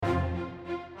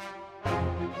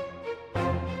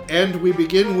And we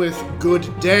begin with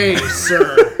good day,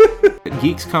 sir.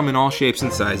 Geeks come in all shapes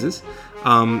and sizes,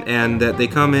 and that they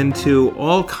come into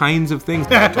all kinds of things.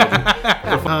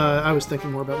 I was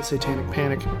thinking more about the Satanic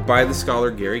Panic. By the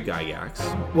scholar Gary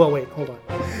Gygax. Well, wait, hold on.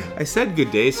 I said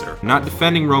good day, sir. Not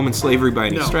defending Roman slavery by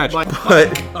any stretch, but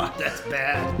God, that's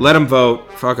bad. Let them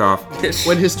vote. Fuck off.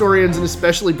 When historians, and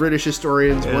especially British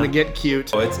historians, want to get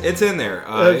cute. Oh, it's in there.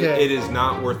 Okay. It is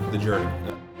not worth the journey.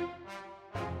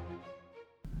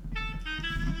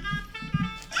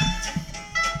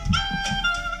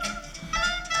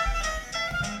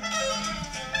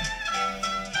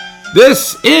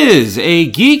 This is a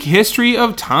Geek History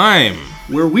of Time,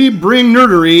 where we bring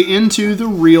nerdery into the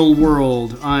real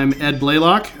world. I'm Ed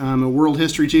Blaylock. I'm a world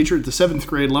history teacher at the 7th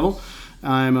grade level.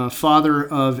 I'm a father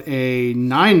of a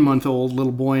 9-month-old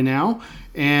little boy now,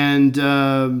 and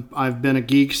I've been a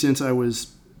geek since I was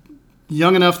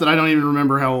young enough that I don't even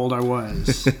remember how old I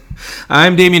was.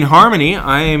 I'm Damian Harmony.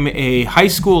 I am a high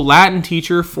school Latin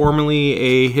teacher, formerly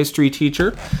a history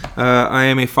teacher. I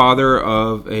am a father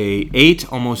of a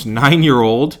 8, almost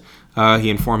 9-year-old, he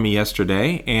informed me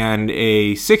yesterday, and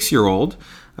a 6-year-old,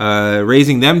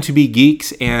 raising them to be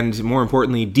geeks, and more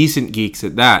importantly, decent geeks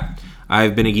at that.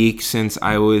 I've been a geek since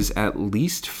I was at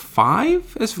least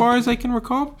 5, as far as I can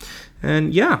recall.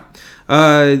 And yeah.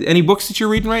 Any books that you're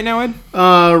reading right now, Ed?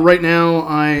 Right now,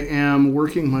 I am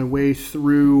working my way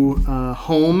through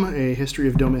Home, A History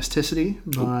of Domesticity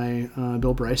by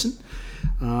Bill Bryson.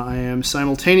 I am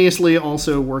simultaneously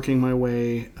also working my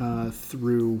way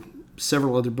through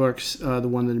several other books. The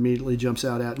one that immediately jumps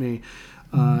out at me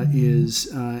is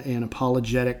an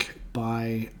apologetic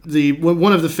by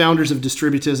one of the founders of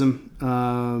distributism,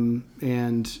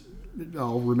 and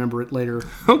I'll remember it later.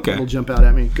 Okay. It'll jump out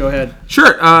at me. Go ahead.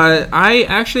 Sure.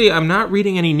 I'm not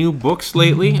reading any new books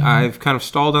lately. I've kind of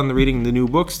stalled on the reading the new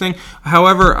books thing.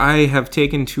 However, I have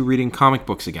taken to reading comic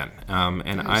books again. And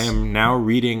nice. I am now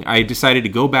reading, I decided to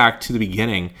go back to the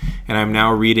beginning, and I'm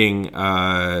now reading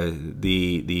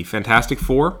the Fantastic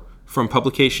Four from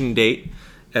publication date,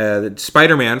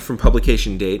 Spider-Man from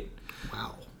publication date,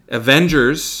 wow,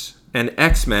 Avengers and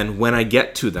X-Men when I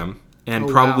get to them, and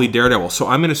probably wow. Daredevil. So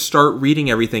I'm going to start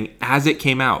reading everything as it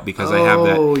came out because I have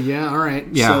that. Oh, yeah, all right.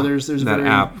 Yeah, so there's a very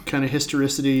app. Kind of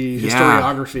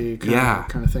historiography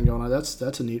kind of thing going on.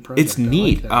 That's a neat project. It's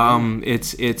neat. Like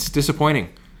it's disappointing.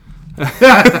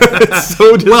 It's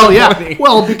so disappointing. Well, yeah.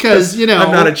 Well, because, I'm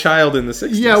not a child in the 60s.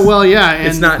 Yeah, well, yeah. And,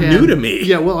 it's not new to me.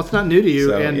 Yeah, well, it's not new to you.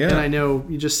 So, and I know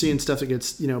you're just seeing stuff that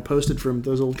gets, posted from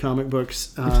those old comic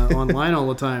books online all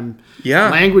the time. Yeah.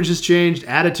 Language has changed.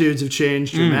 Attitudes have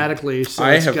changed dramatically. So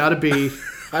it's got to be...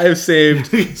 I have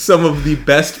saved some of the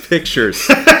best pictures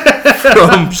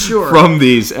from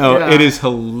these. Oh, yeah. It is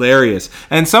hilarious.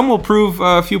 And some will prove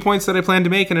a few points that I plan to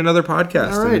make in another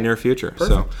podcast in the near future. Perfect.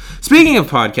 So, speaking of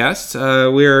podcasts,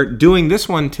 we're doing this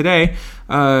one today.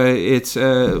 It's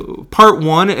part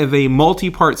 1 of a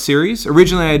multi-part series.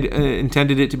 Originally, I'd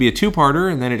intended it to be a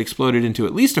 2-parter, and then it exploded into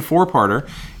at least a 4-parter.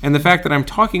 And the fact that I'm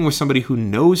talking with somebody who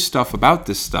knows stuff about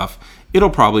this stuff, it'll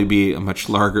probably be a much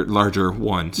larger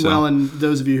one. So. Well, and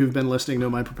those of you who've been listening know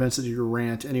my propensity to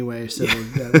rant anyway, so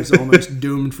that was almost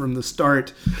doomed from the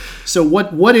start. So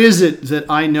what is it that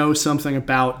I know something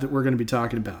about that we're going to be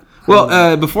talking about?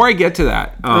 Well, before I get to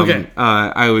that,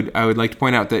 I would like to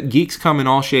point out that geeks come in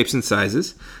all shapes and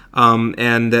sizes,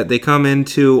 and that they come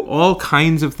into all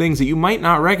kinds of things that you might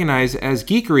not recognize as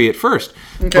geekery at first.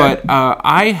 Okay. But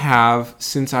I have,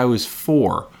 since I was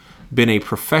 4, been a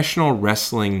professional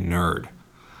wrestling nerd.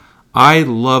 I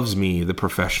loves me the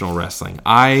professional wrestling.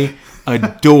 I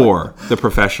adore the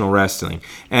professional wrestling.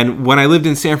 And when I lived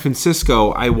in San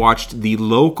Francisco, I watched the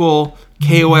local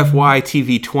KOFY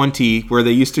TV 20 where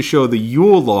they used to show the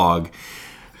Yule log.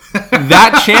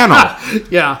 That channel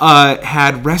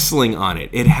had wrestling on it.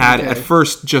 It had at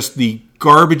first just the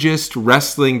garbagest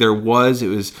wrestling there was. It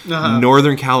was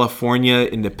Northern California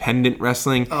independent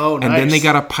wrestling. Oh, nice. And then they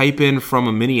got a pipe in from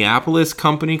a Minneapolis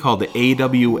company called the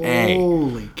AWA.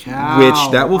 Holy cow.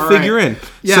 Which that will figure in.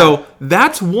 Yeah. So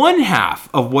that's one half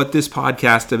of what this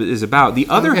podcast is about. The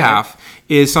other half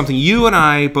is something you and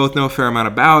I both know a fair amount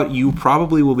about. You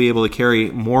probably will be able to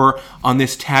carry more on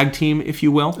this tag team, if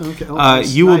you will. Okay. Oh,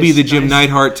 nice. You will be the Jim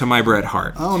Neidhart to my Bret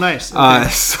Hart. Oh, nice.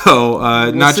 Okay.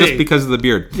 We'll not see. Just because of the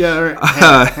beard. Yeah, all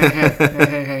right.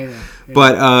 Hey.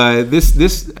 But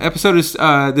this episode is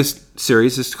this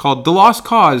series is called The Lost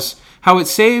Cause: How It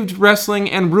Saved Wrestling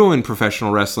and Ruined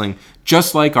Professional Wrestling,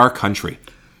 Just Like Our Country.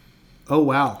 Oh,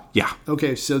 wow. Yeah.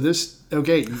 Okay, so this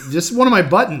is one of my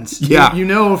buttons. Yeah. You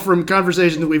know from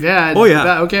conversations that we've had. Oh,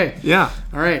 yeah. Okay. Yeah.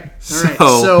 All right.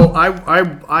 So I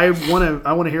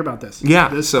want to hear about this.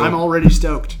 Yeah. So I'm already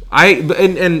stoked.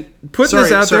 And putting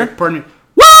this out there. Pardon me.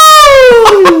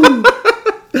 Woo!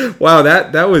 Wow,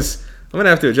 that was. I'm gonna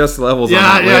have to adjust the levels on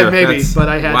that later. Yeah, maybe, but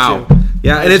I had to.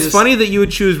 Yeah, and it's funny that you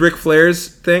would choose Ric Flair's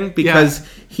thing because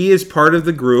he is part of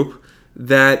the group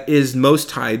that is most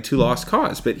tied to Lost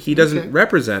Cause, but he doesn't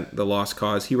represent the Lost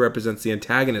Cause. He represents the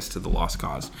antagonist to the Lost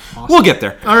Cause. Awesome. We'll get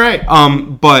there. All right.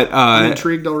 But I'm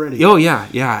intrigued already. Oh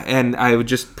yeah. And I would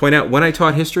just point out when I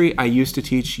taught history, I used to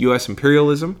teach U.S.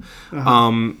 imperialism,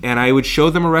 and I would show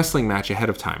them a wrestling match ahead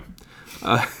of time.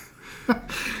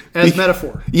 As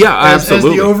metaphor. Yeah,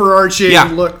 absolutely. As the overarching,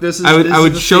 look, this is I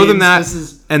would show themes, them that,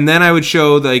 and then I would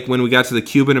show, like, when we got to the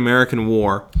Cuban-American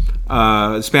War,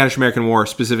 Spanish-American War,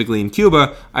 specifically in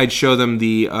Cuba, I'd show them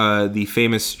the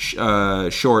famous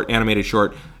animated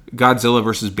short, Godzilla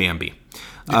versus Bambi.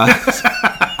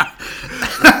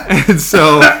 And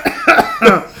so...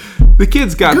 The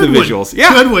kids got the visuals.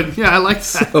 Yeah, good one. Yeah, I like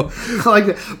that. I like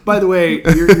that. By the way,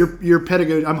 your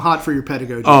pedagogy. I'm hot for your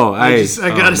pedagogy. Oh, I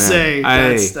gotta say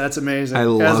that's amazing. I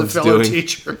as a fellow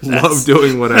teacher, love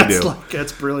doing what I do.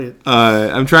 That's brilliant.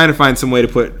 I'm trying to find some way to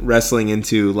put wrestling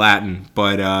into Latin,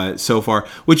 but so far,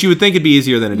 which you would think it'd be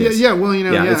easier than it is. Yeah. Well,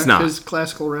 it's not, because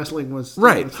classical wrestling was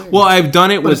right. Well, I've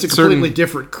done it with it's a completely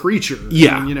different creature.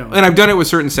 Yeah, and I've done it with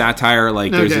certain satire.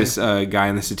 Like there's this guy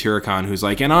in the Satyricon who's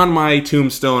like, and on my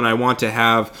tombstone, I want to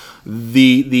have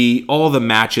all the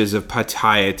matches of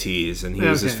Patiates, and he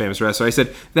was this famous wrestler. I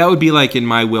said that would be like in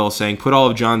my will saying put all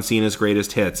of John Cena's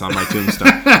greatest hits on my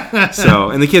tombstone. So,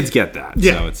 and the kids get that.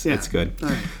 Yeah, so it's good.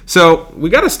 Right. So we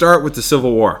got to start with the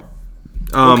Civil War.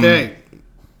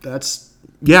 That's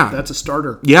a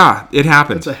starter. Yeah, it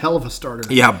happened. That's a hell of a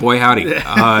starter. Yeah, boy howdy.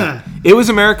 It was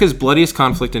America's bloodiest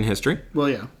conflict in history. Well,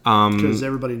 yeah, because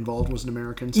everybody involved was an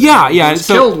American.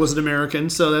 So killed was an American,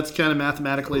 so that's kind of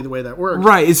mathematically the way that works.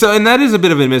 Right. So, and that is a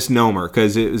bit of a misnomer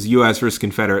because it was U.S. versus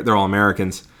Confederate. They're all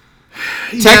Americans.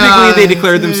 Technically, they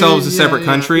declared themselves a separate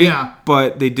country,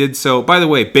 but they did so, by the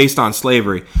way, based on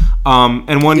slavery.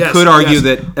 And one could argue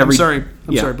that every... I'm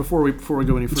sorry. Before we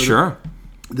go any further. Sure.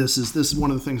 This is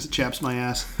one of the things that chaps my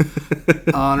ass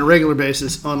on a regular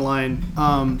basis online.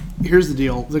 Here's the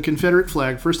deal. The Confederate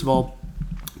flag, first of all,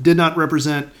 did not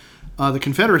represent the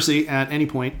Confederacy at any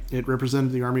point. It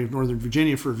represented the Army of Northern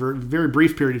Virginia for a very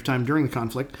brief period of time during the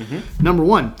conflict. Mm-hmm. Number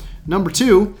one. Number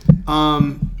two,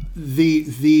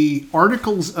 the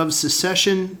Articles of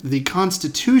Secession, the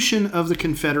Constitution of the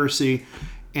Confederacy,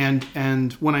 and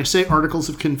when I say Articles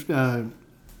of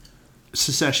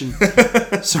Secession.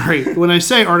 Sorry. When I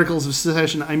say Articles of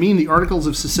Secession, I mean the Articles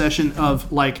of Secession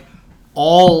of, like,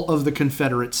 all of the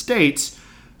Confederate states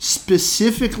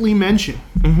specifically mention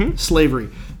slavery.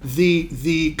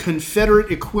 The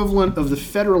Confederate equivalent of the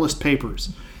Federalist Papers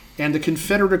and the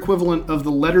Confederate equivalent of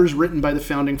the letters written by the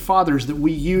Founding Fathers that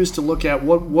we use to look at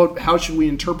how should we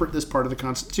interpret this part of the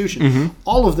Constitution. Mm-hmm.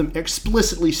 All of them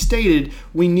explicitly stated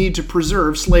we need to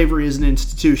preserve slavery as an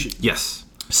institution. Yes.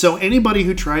 So anybody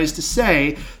who tries to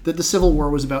say that the Civil War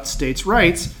was about states'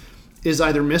 rights is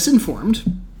either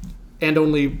misinformed and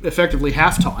only effectively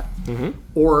half-taught,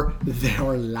 or they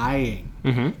are lying.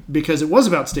 Because it was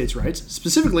about states' rights,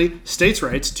 specifically states'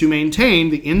 rights to maintain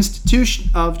the institution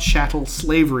of chattel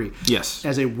slavery. Yes.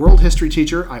 As a world history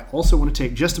teacher, I also want to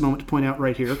take just a moment to point out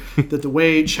right here that the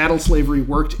way chattel slavery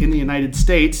worked in the United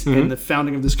States and the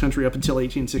founding of this country up until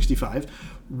 1865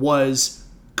 was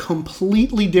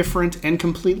completely different and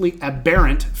completely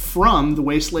aberrant from the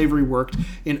way slavery worked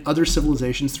in other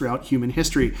civilizations throughout human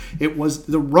history. It was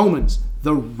the Romans,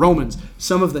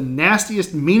 some of the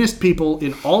nastiest, meanest people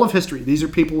in all of history. These are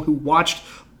people who watched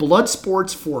blood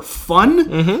sports for fun,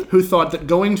 who thought that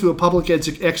going to a public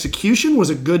execution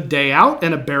was a good day out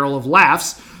and a barrel of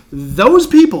laughs. Those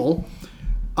people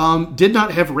did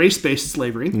not have race-based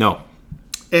slavery. No.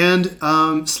 And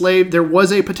there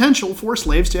was a potential for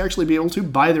slaves to actually be able to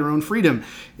buy their own freedom.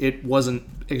 It wasn't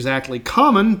exactly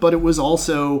common, but it was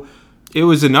also... It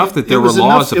was enough that there were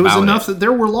laws about it. It was enough that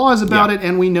there were laws about it,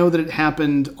 and we know that it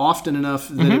happened often enough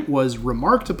that it was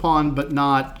remarked upon, but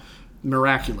not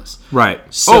miraculous. Right.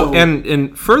 So,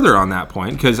 and further on that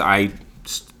point, because I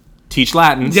teach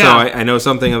Latin, so I know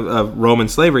something of Roman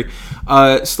slavery.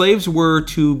 Slaves were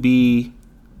to be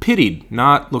pitied,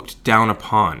 not looked down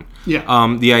upon.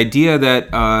 Yeah. The idea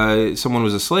that someone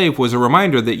was a slave was a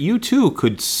reminder that you too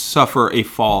could suffer a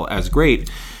fall as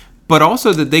great. but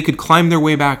also that they could climb their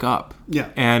way back up. Yeah.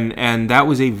 And that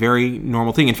was a very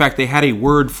normal thing. In fact, they had a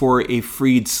word for a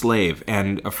freed slave,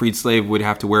 and a freed slave would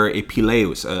have to wear a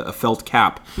pileus, a felt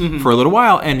cap, for a little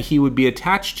while, and he would be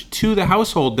attached to the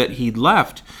household that he'd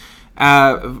left.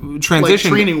 Transition, like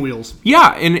training wheels.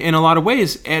 Yeah, in a lot of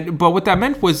ways. But what that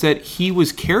meant was that he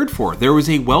was cared for. There was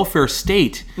a welfare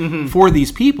state for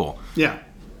these people. Yeah.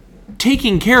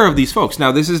 Taking care of these folks.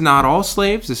 Now, this is not all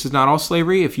slaves. This is not all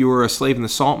slavery. If you were a slave in the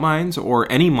salt mines or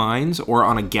any mines or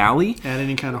on a galley, and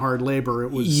any kind of hard labor,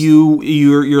 it was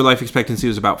your life expectancy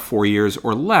was about 4 years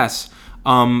or less.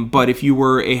 But if you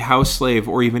were a house slave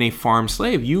or even a farm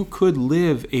slave, you could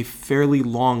live a fairly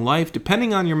long life,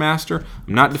 depending on your master.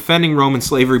 I'm not defending Roman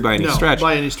slavery by any stretch.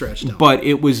 By any stretch, no. But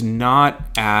it was not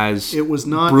as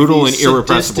not brutal and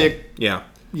irrepressible. Yeah,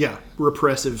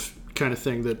 repressive kind of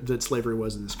thing that slavery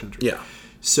was in this country. Yeah.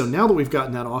 So now that we've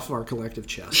gotten that off of our collective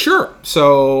chest. Sure.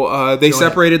 So they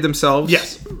separated themselves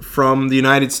Yes. from the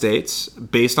United States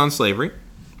based on slavery.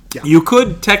 Yeah. You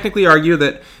could technically argue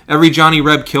that every Johnny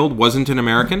Reb killed wasn't an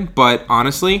American, but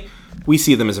honestly, we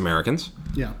see them as Americans.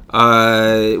 Yeah.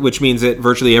 Which means that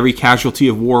virtually every casualty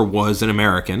of war was an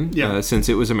American, Yeah. Since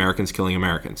it was Americans killing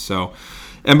Americans. So,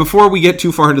 and before we get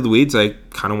too far into the weeds, I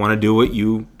kind of want to do what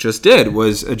you just did,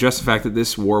 was address the fact that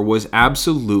this war was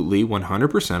absolutely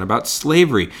 100% about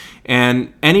slavery.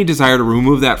 And any desire to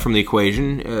remove that from the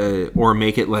equation or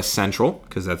make it less central,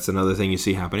 because that's another thing you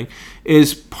see happening,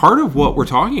 is part of what we're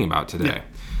talking about today.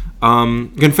 Yeah.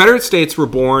 Confederate states were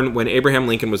born when Abraham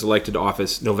Lincoln was elected to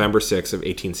office November 6th of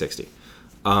 1860.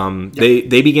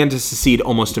 They began to secede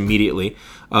almost immediately.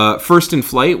 First in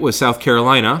flight was South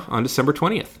Carolina on December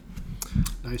 20th.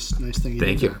 Nice thing.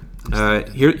 Thank you.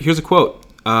 Here's a quote.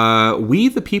 We,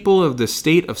 the people of the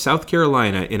state of South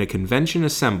Carolina, in a convention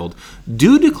assembled,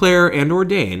 do declare and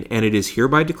ordain, and it is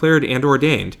hereby declared and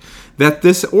ordained, that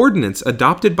this ordinance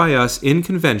adopted by us in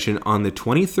convention on the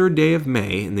 23rd day of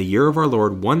May, in the year of our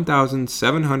Lord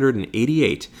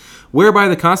 1788, whereby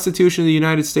the Constitution of the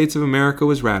United States of America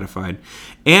was ratified,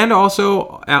 and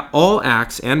also all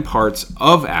acts and parts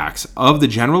of acts of the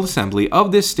General Assembly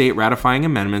of this state ratifying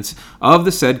amendments of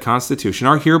the said Constitution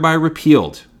are hereby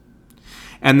repealed,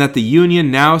 and that the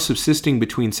union now subsisting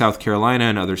between South Carolina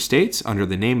and other states under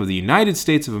the name of the United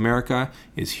States of America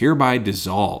is hereby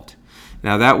dissolved.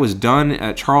 Now that was done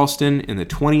at Charleston in the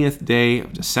 20th day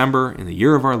of December in the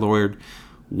year of our Lord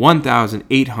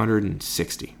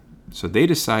 1860. So they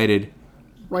decided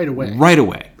right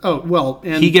away. Oh, well,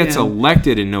 he gets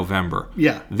elected in November.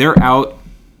 Yeah. They're out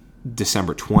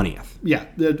December 20th. Yeah,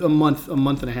 a month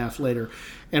and a half later.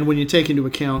 And when you take into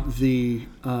account the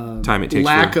time it takes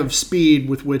lack of speed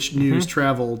with which news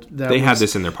traveled, they had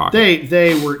this in their pocket.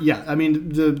 They were, yeah. I mean,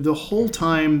 the whole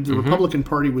time the Republican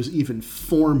Party was even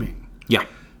forming. Yeah.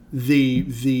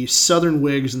 The Southern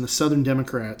Whigs and the Southern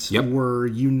Democrats were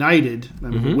united. I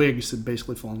mean, the Whigs had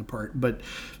basically fallen apart, but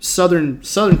Southern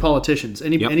politicians,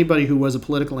 anybody who was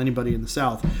anybody in the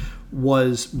South,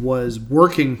 was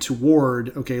working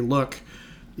toward, okay, look,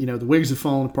 the Whigs have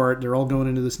fallen apart. They're all going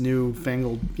into this new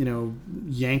fangled,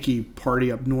 Yankee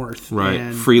party up north. Right.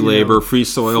 And, free labor, free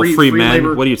soil, free men.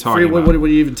 Labor, what are you talking about? What are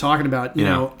you even talking about? You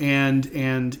know,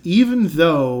 and even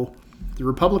though the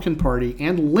Republican Party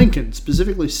and Lincoln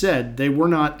specifically said they were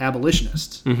not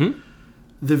abolitionists,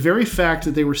 the very fact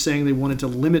that they were saying they wanted to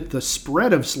limit the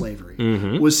spread of slavery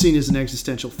was seen as an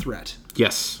existential threat.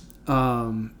 Yes.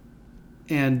 And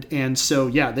so,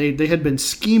 yeah, they had been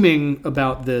scheming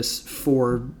about this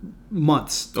for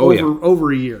months,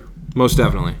 over a year. Most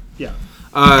definitely. Yeah.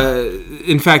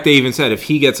 In fact, they even said if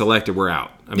he gets elected, we're out.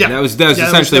 I mean, that was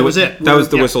essentially that was it. That was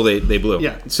the whistle they blew.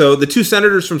 Yeah. So the two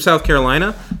senators from South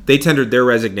Carolina, they tendered their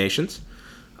resignations.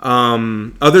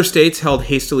 Other states held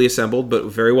hastily assembled but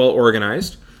very well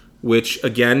organized, which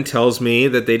again tells me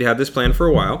that they'd had this plan for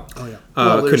a while. Oh yeah.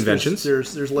 Conventions.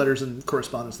 There's letters and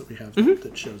correspondence that we have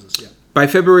that shows us. Yeah. By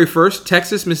February 1st,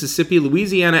 Texas, Mississippi,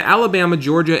 Louisiana, Alabama,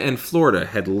 Georgia, and Florida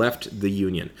had left the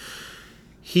Union.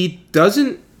 He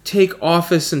doesn't take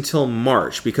office until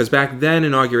March, because back then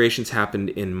inaugurations happened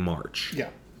in March. Yeah.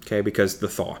 Okay, because the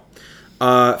thaw.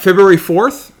 February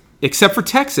 4th, except for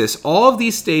Texas, all of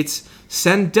these states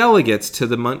send delegates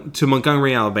to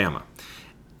Montgomery, Alabama.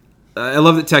 I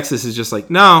love that Texas is just like,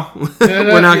 no,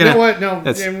 we're not going to. You know what? No,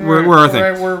 we're our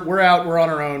thing. We're out. We're on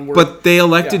our own. But they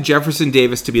elected Jefferson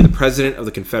Davis to be the president of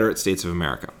the Confederate States of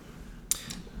America.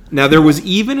 Now, there was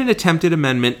even an attempted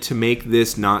amendment to make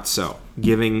this not so,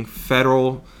 giving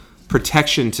federal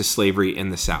protection to slavery in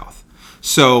the South.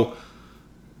 So,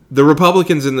 the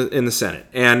Republicans in the Senate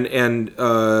and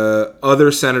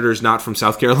other senators not from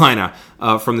South Carolina,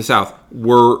 from the South,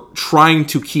 were trying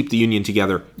to keep the Union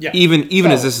together. Yeah.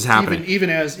 Even as this is happening, even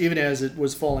as it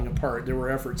was falling apart, there were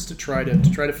efforts to try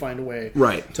to find a way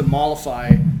to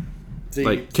mollify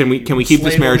the can we keep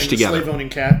this marriage together? Slave owning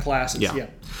classes. Yeah.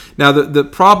 Now the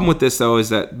problem with this though is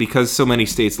that because so many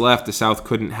states left, the South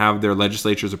couldn't have their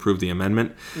legislatures approve the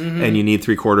amendment, and you need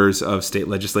 3/4 of state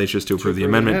legislatures to approve the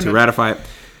amendment to ratify it.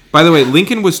 By the way,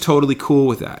 Lincoln was totally cool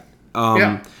with that.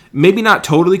 Maybe not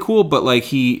totally cool, but like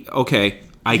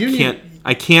I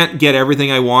can't get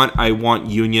everything I want. I want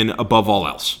Union above all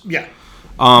else. Yeah.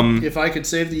 If I could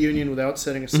save the Union without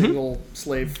setting a single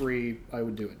slave free, I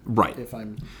would do it. Right. If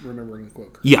I'm remembering the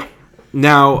quote correctly. Yeah.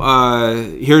 Now,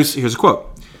 here's a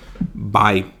quote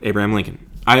by Abraham Lincoln.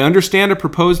 I understand a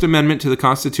proposed amendment to the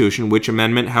Constitution, which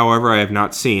amendment, however, I have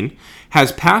not seen,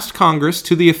 has passed Congress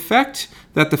to the effect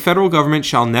that the federal government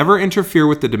shall never interfere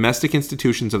with the domestic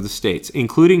institutions of the states,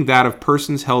 including that of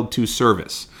persons held to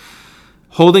service.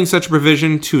 Holding such a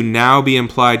provision to now be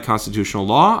implied constitutional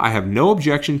law, I have no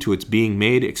objection to its being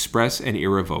made express and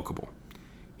irrevocable.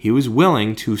 He was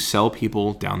willing to sell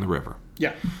people down the river.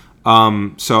 Yeah.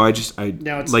 So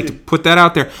I'd like to put that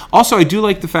out there. Also, I do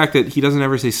like the fact that he doesn't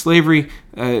ever say slavery.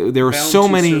 There were so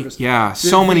many,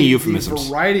 many euphemisms. The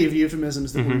variety of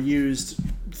euphemisms that were used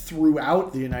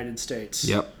throughout the United States.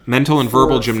 Yep. Mental and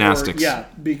verbal gymnastics.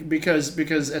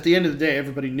 Because at the end of the day,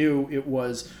 everybody knew it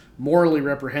was morally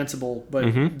reprehensible,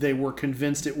 but they were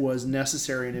convinced it was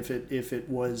necessary, and if it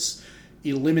was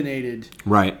eliminated,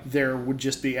 there would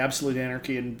just be absolute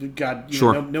anarchy, and God,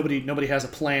 nobody has a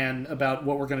plan about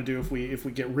what we're going to do if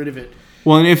we get rid of it.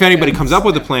 Well, and if anybody comes up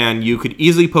with a plan, you could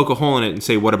easily poke a hole in it and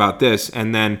say, what about this?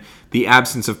 And then the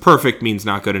absence of perfect means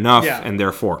not good enough, and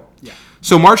therefore. Yeah.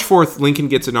 So March 4th, Lincoln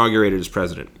gets inaugurated as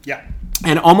president. Yeah.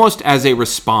 And almost as a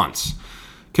response,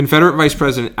 Confederate Vice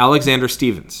President Alexander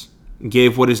Stephens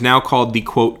gave what is now called the,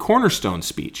 quote, cornerstone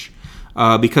speech,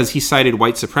 because he cited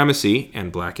white supremacy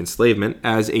and black enslavement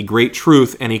as a great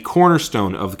truth and a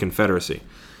cornerstone of the Confederacy.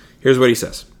 Here's what he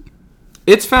says.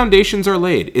 Its foundations are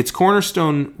laid. Its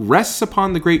cornerstone rests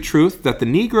upon the great truth that the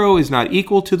Negro is not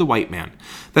equal to the white man,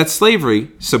 that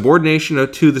slavery,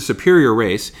 subordination to the superior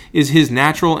race, is his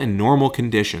natural and normal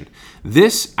condition.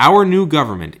 This, our new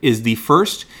government, is the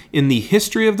first in the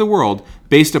history of the world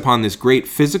based upon this great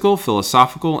physical,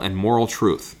 philosophical, and moral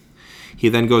truth. He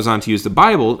then goes on to use the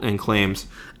Bible and claims,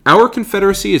 our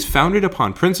Confederacy is founded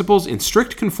upon principles in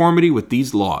strict conformity with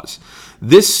these laws.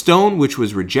 This stone, which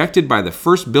was rejected by the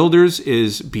first builders,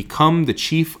 is become the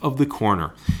chief of the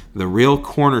corner, the real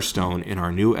cornerstone in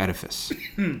our new edifice.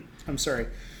 I'm sorry.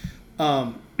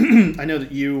 I know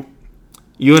that you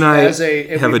and I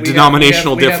have a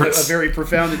denominational difference. We have a very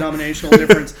profound denominational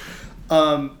difference.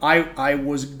 I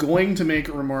was going to make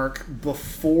a remark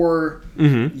before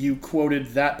you quoted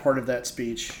that part of that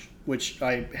speech, which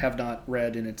I have not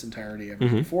read in its entirety ever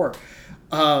before.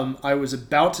 I was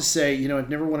about to say, I've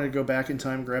never wanted to go back in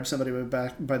time, grab somebody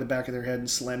by the back of their head and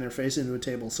slam their face into a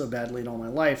table so badly in all my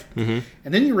life. And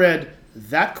then you read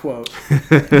that quote,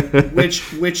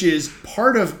 which is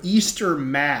part of Easter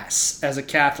Mass as a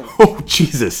Catholic. Oh,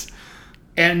 Jesus.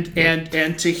 And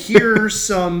to hear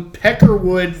some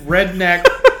Peckerwood redneck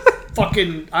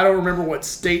fucking, I don't remember what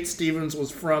state Stevens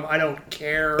was from. I don't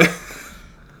care.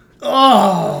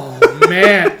 Oh,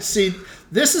 man. See,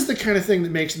 this is the kind of thing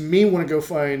that makes me want to go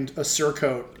find a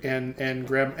surcoat and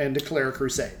grab and declare a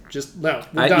crusade. Just, no,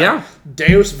 we're done. Yeah.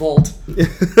 Deus Vult.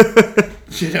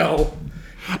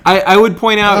 I would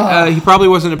point out he probably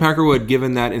wasn't a Peckerwood,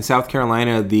 given that in South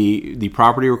Carolina, the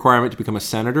property requirement to become a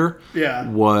senator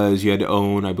was you had to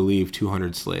own, I believe,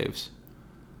 200 slaves.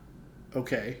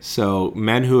 Okay. So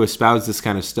men who espouse this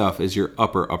kind of stuff is your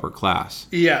upper class.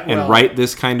 Yeah. And write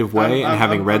this kind of way and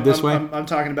having read this way? I'm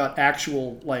talking about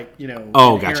actual,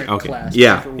 oh, gotcha. Okay. Class.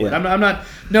 Yeah. I'm not.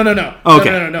 No.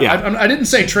 Okay. No. Yeah. I didn't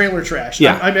say trailer trash.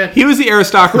 Yeah. I meant he was the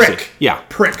aristocracy. Prick. Yeah.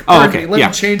 Prick. Oh, okay. Let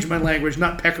me change my language.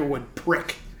 Not Peckerwood.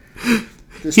 Prick.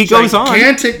 This he goes on.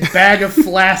 Gigantic bag of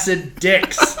flaccid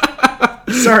dicks.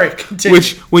 Sorry. Continue.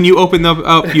 Which, when you open them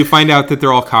up, you find out that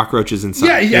they're all cockroaches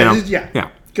inside. Yeah.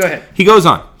 Go ahead. He goes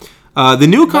on. The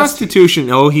new Constitution,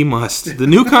 he must. The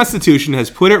new Constitution has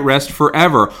put at rest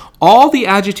forever all the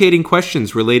agitating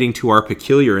questions relating to our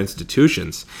peculiar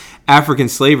institutions, African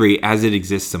slavery as it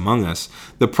exists among us,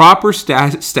 the proper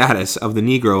status of the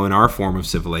Negro in our form of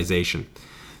civilization.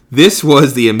 This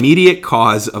was the immediate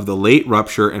cause of the late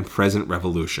rupture and present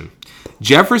revolution.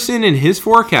 Jefferson in his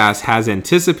forecast has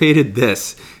anticipated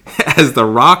this as the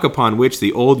rock upon which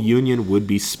the old Union would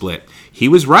be split. He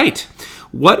was right.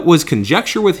 What was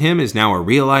conjecture with him is now a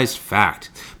realized fact.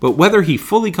 But whether he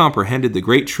fully comprehended the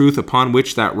great truth upon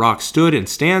which that rock stood and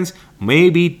stands may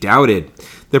be doubted.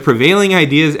 The prevailing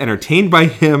ideas entertained by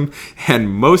him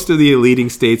and most of the leading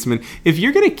statesmen. If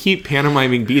you're going to keep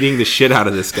pantomiming beating the shit out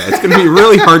of this guy, it's going to be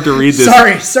really hard to read this.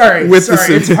 Sorry.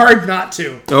 It's hard not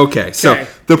to. Okay, so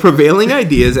the prevailing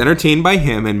ideas entertained by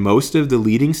him and most of the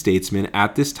leading statesmen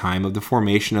at this time of the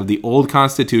formation of the old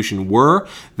Constitution were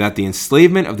that the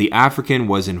enslavement of the African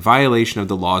was in violation of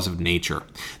the laws of nature,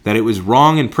 that it was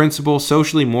wrong in principle,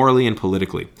 socially, morally, and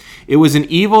politically. It was an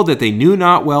evil that they knew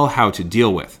not well how to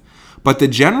deal with. But the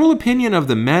general opinion of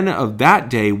the men of that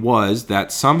day was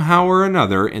that somehow or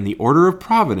another, in the order of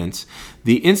providence,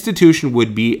 the institution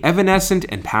would be evanescent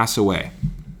and pass away.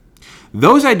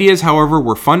 Those ideas, however,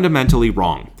 were fundamentally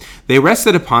wrong. They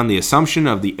rested upon the assumption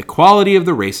of the equality of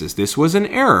the races. This was an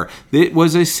error. It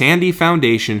was a sandy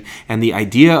foundation, and the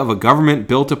idea of a government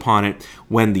built upon it,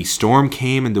 when the storm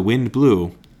came and the wind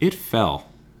blew, it fell.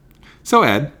 So,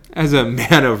 Ed, as a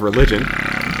man of religion...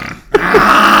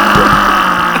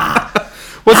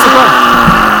 What's the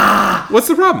problem? What's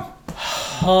the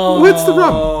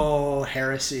problem? Oh,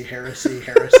 heresy,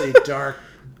 dark,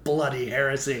 bloody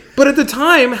heresy. But at the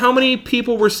time, how many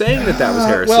people were saying that was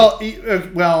heresy?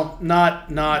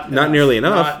 Not nearly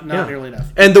enough. Not nearly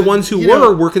enough. And the ones who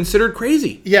were considered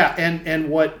crazy. Yeah, and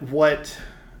what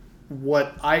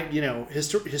I,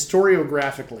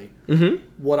 historiographically,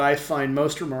 what I find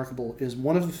most remarkable is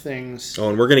one of the things... Oh,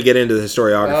 and we're going to get into the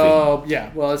historiography. Oh,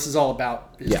 yeah. Well, this is all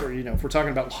about history. Yeah. If we're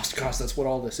talking about lost cause, that's what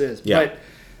all this is. Yeah. But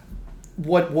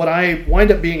what I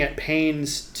wind up being at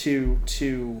pains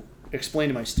to explain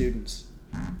to my students,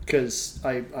 because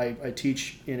I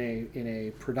teach in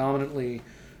a predominantly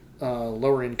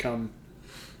lower income,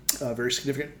 very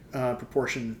significant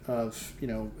proportion of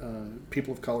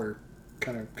people of color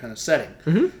kind of setting.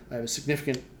 I have a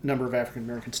significant number of African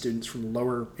American students from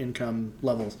lower income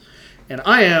levels, and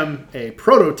I am a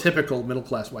prototypical middle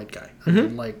class white guy. I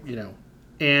mean,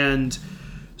 and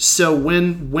so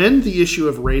when the issue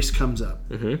of race comes up,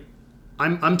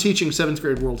 I'm teaching 7th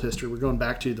grade world history. We're going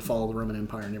back to the fall of the Roman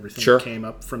Empire and everything that came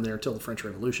up from there till the French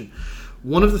Revolution.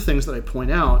 One of the things that I point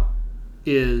out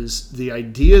is the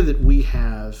idea that we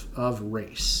have of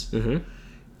race.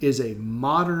 Is a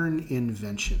modern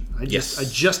invention. I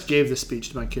just gave this speech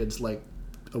to my kids like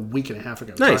a week and a half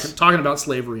ago. Nice. Talking about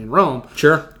slavery in Rome.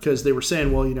 Sure. Because they were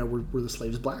saying, well, were the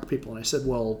slaves black people? And I said,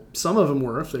 well, some of them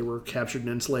were if they were captured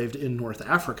and enslaved in North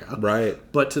Africa. Right.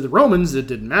 But to the Romans, it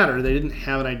didn't matter. They didn't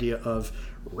have an idea of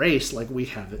race like we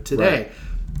have it today. Right.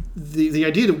 The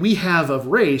idea that we have of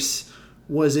race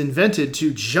was invented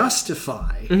to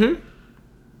justify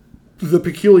the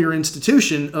peculiar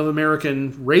institution of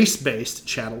American race-based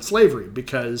chattel slavery,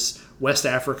 because West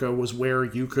Africa was where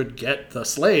you could get the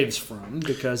slaves from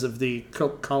because of the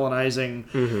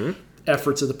colonizing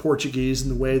efforts of the Portuguese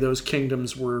and the way those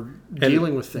kingdoms were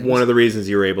dealing with things. One of the reasons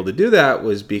you were able to do that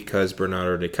was because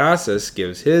Bernardo de Casas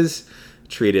gives his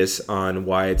treatise on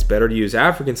why it's better to use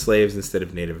African slaves instead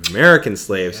of Native American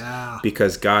slaves,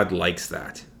 because God likes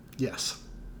that. Yes.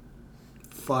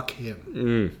 Fuck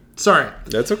him. Sorry.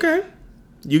 That's okay.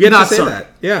 You get to say that.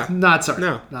 Yeah. Not sorry.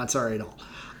 No. Not sorry at all.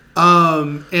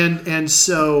 And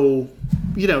so,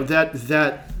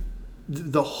 that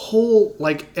the whole,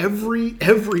 like every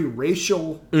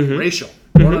racial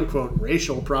quote unquote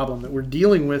racial problem that we're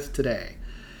dealing with today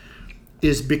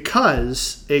is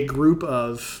because a group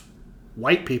of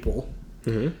white people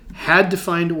had to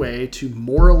find a way to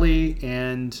morally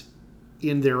and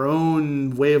in their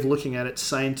own way of looking at it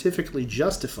scientifically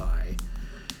justify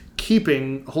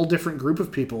keeping a whole different group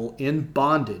of people in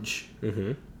bondage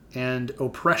and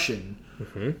oppression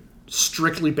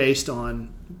strictly based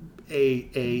on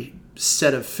a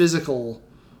set of physical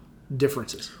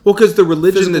differences. Well, because the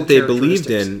religion that they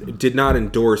believed in did not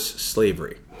endorse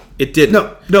slavery. It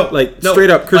didn't.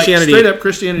 Straight up Christianity. Straight up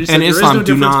Christianity said and Islam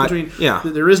do not.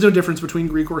 There is no difference between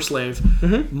Greek or slave.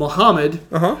 Muhammad,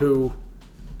 who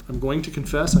I'm going to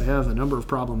confess I have a number of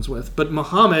problems with, but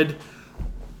Muhammad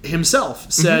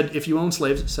himself said, if you own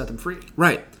slaves, set them free.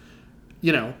 Right.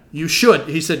 You should.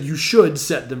 He said you should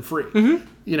set them free. And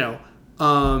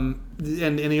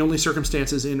the only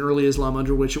circumstances in early Islam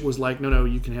under which it was like, no,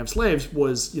 you can have slaves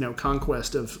was,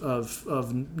 conquest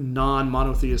of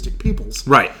non-monotheistic peoples.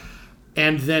 Right.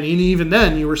 And then, even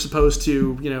then, you were supposed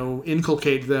to,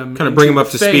 inculcate them. Kind of bring them up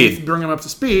to speed. Bring them up to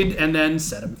speed and then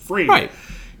set them free. Right.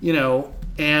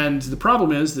 And the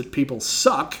problem is that people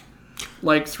suck.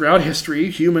 Like, throughout history,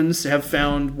 humans have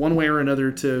found one way or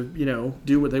another to,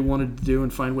 do what they wanted to do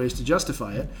and find ways to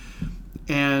justify it.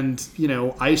 And,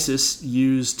 ISIS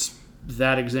used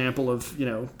that example of,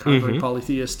 convert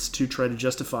polytheists to try to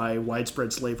justify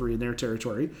widespread slavery in their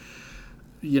territory,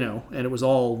 and it was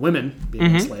all women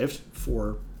being enslaved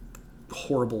for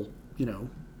horrible,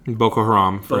 Boko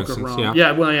Haram, for instance.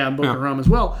 Haram. Boko Haram as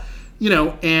well,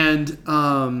 and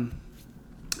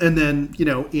then,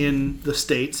 in the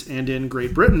States and in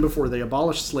Great Britain before they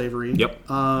abolished slavery,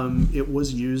 it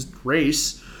was used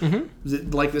race,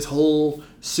 like this whole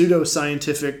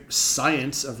pseudoscientific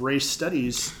science of race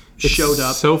studies showed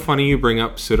up. It's so funny you bring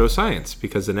up pseudoscience,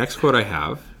 because the next quote I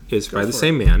have is by the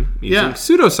same man using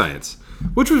pseudoscience,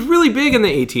 which was really big in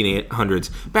the 1800s.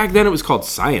 Back then it was called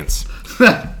science.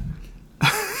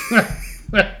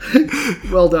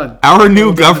 Well done. Our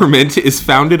new government is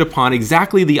founded upon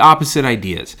exactly the opposite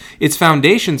ideas. Its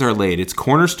foundations are laid. Its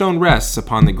cornerstone rests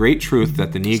upon the great truth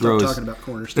that the Negro Stop talking about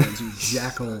cornerstones, you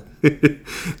jackal.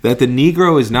 That the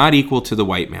Negro is not equal to the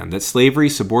white man. That slavery,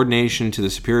 subordination to the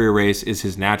superior race, is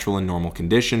his natural and normal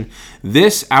condition.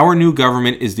 This, our new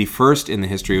government, is the first in the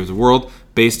history of the world,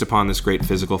 based upon this great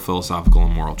physical, philosophical,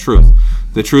 and moral truth.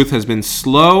 The truth has been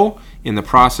slow in the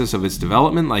process of its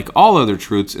development, like all other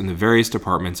truths in the various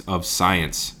departments of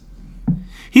science.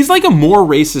 He's like a more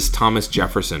racist Thomas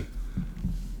Jefferson.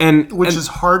 Which is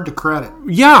hard to credit.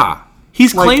 Yeah.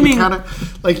 He's claiming...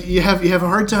 you have a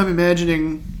hard time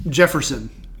imagining Jefferson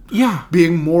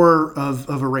being more of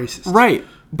a racist. Right.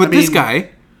 But this guy,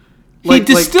 he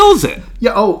distills it.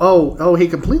 Yeah, he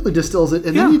completely distills it.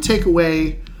 And then you take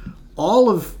away all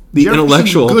of the Jefferson's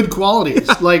intellectual good qualities.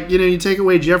 You take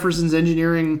away Jefferson's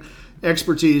engineering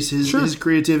expertise, his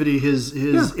creativity, his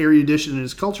erudition, and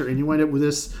his culture, and you wind up with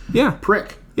this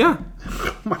prick. Yeah.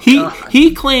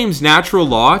 He claims natural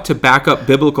law to back up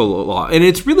biblical law. And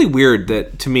it's really weird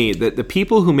to me that the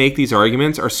people who make these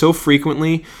arguments are so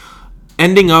frequently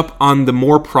ending up on the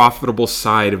more profitable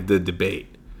side of the debate.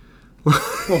 Well,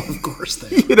 of course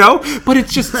they but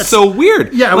it's just so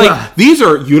weird. Yeah, these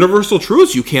are universal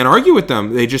truths. You can't argue with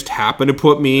them. They just happen to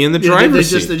put me in the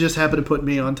driver's seat. They just happen to put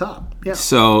me on top. Yeah.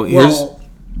 So here's...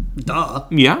 duh.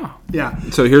 Yeah. Yeah.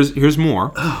 So here's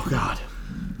more. Oh, God.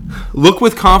 Look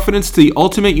with confidence to the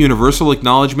ultimate universal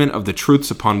acknowledgement of the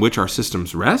truths upon which our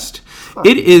systems rest.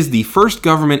 It is the first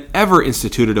government ever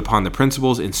instituted upon the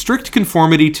principles in strict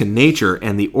conformity to nature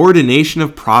and the ordination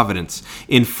of providence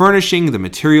in furnishing the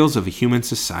materials of a human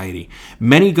society.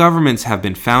 Many governments have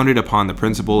been founded upon the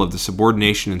principle of the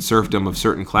subordination and serfdom of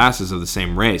certain classes of the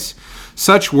same race.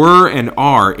 Such were and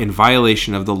are in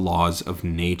violation of the laws of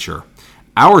nature.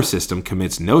 Our system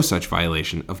commits no such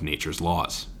violation of nature's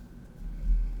laws.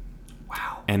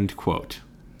 End quote.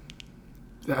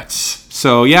 That's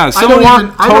so. Yeah, Civil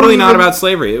War totally not about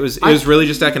slavery. It was really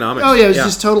just economics. Oh yeah, it was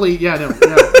just totally no.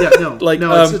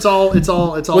 It's all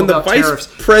when about the vice tariffs.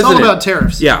 President, it's all about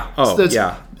tariffs.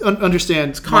 Yeah.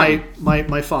 Understand?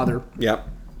 My father. Yep.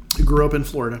 Who grew up in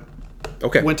Florida.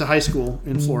 Okay. Went to high school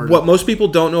in Florida. What most people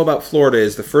don't know about Florida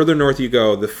is the further north you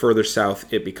go, the further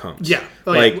south it becomes. Yeah.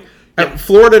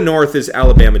 Florida North is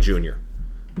Alabama Junior.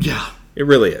 Yeah. It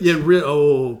really is.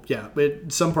 Yeah,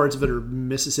 But some parts of it are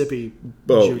Mississippi.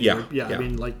 Junior. Yeah. I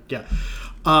mean, my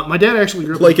dad actually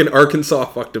grew up an Arkansas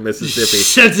fucked to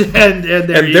Mississippi, and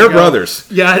they're brothers.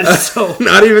 Yeah, so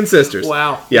not even sisters.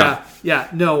 Wow. Yeah.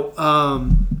 No.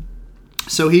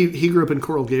 So he grew up in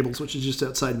Coral Gables, which is just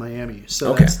outside Miami.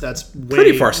 So that's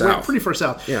pretty far south. Pretty far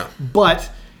south. Yeah. But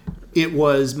it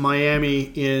was Miami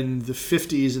in the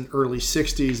 50s and early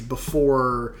 60s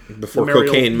before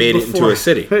cocaine made it into a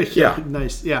city.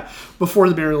 Nice. Yeah. Before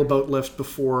the Mariel boat lift,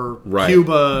 before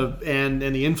Cuba and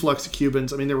the influx of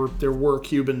Cubans. I mean, there were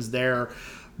Cubans there,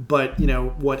 but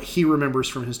what he remembers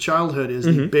from his childhood is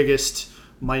the biggest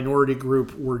minority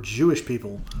group were Jewish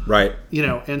people. Right.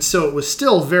 And so it was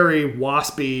still very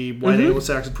waspy, white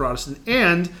Anglo-Saxon Protestant,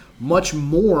 and much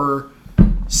more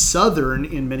Southern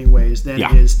in many ways than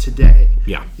it is today.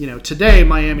 Yeah. Today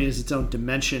Miami is its own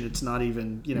dimension. It's not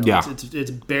even,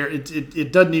 it's bare.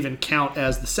 It doesn't even count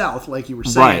as the South, like you were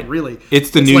saying. Really,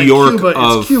 it's New York Cuba,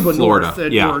 of it's Cuba Florida.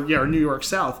 North, or New York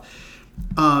South.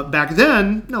 Back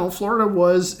then, no, Florida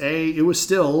was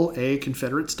still a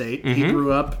Confederate state. He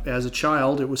grew up as a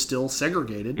child. It was still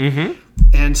segregated.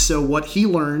 And so what he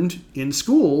learned in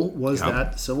school was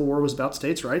that the Civil War was about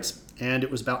states' rights and it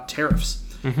was about tariffs.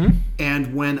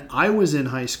 And when I was in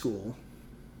high school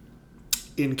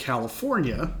in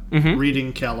California,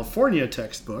 reading California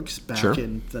textbooks back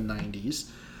in the 90s,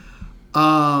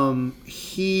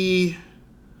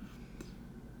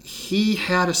 he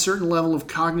had a certain level of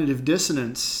cognitive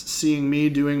dissonance seeing me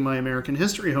doing my American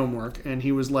history homework, and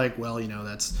he was like, well,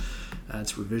 that's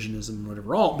That's revisionism,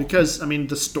 whatever. All because, I mean,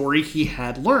 the story he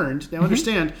had learned. Now,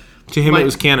 understand. To him, it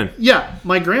was canon. Yeah.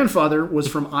 My grandfather was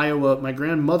from Iowa. My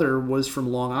grandmother was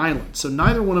from Long Island. So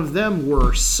neither one of them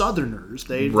were Southerners.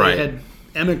 They had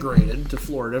emigrated to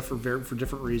Florida for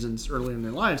different reasons early in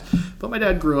their lives. But my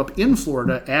dad grew up in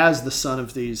Florida as the son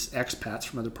of these expats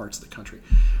from other parts of the country.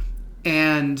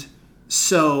 And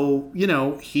so,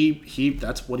 he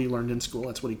that's what he learned in school.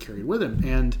 That's what he carried with him.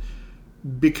 And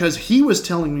because he was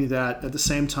telling me that at the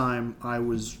same time I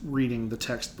was reading the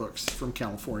textbooks from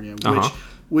California,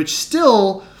 which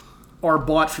still are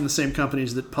bought from the same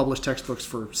companies that publish textbooks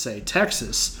for, say,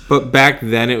 Texas. But back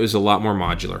then, it was a lot more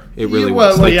modular. It really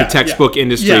was. The textbook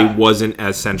industry wasn't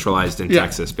as centralized in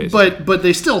Texas, basically. But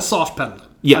they still soft pedaled it.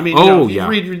 Yeah. I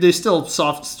mean, they still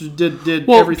did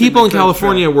well, everything. People in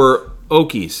California were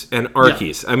Okies and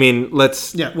Arkies. I mean,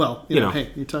 let's... Yeah, well,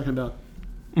 hey, you're talking about...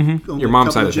 Your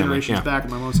mom's side of the family. Generations back,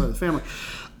 my mom's side of the family.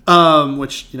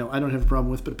 Which I don't have a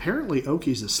problem with, but apparently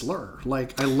Okie's a slur.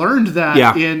 Like I learned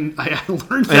that and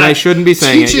I shouldn't be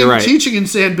saying it. You're right. Teaching in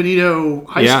San Benito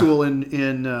High School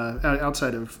in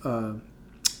outside of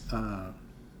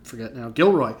forget now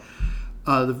Gilroy.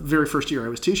 The very first year I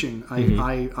was teaching,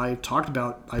 I talked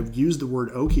about I used the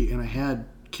word Okie, and I had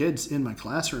kids in my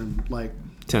classroom like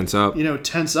tense up.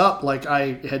 Tense up like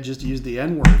I had just used the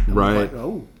N word. Right. Like,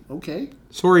 oh, okay.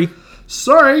 Sorry.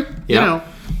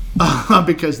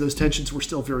 Because those tensions were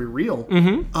still very real.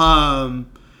 But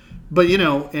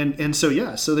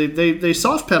so they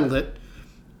soft pedaled it,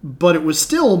 but it was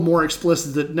still more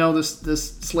explicit that no,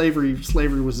 this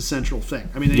slavery was a central thing.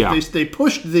 I mean, they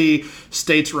pushed the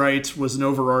states' rights was an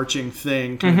overarching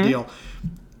thing kind of deal.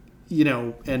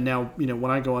 And now,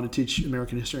 when I go on to teach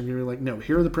American history, I'm going to be like, no,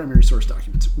 here are the primary source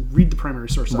documents. Read the primary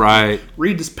source documents. Right.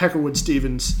 Read this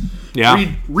Peckerwood-Stevens.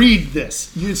 Yeah. Read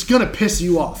this. It's going to piss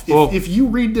you off. If you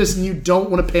read this and you don't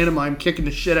want to pantomime kicking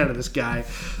the shit out of this guy,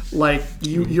 like,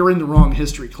 you're in the wrong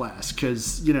history class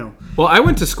because, Well, I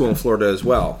went to school in Florida as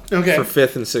well. Okay. For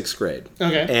 5th and 6th grade.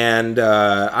 Okay. And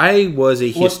I was a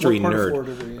history nerd. What part of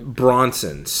Florida were you in?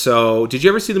 Bronson. So, did you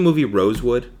ever see the movie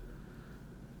Rosewood?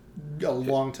 A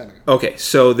long time ago. Okay,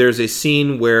 so there's a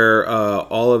scene where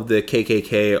all of the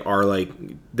KKK are like,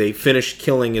 they finished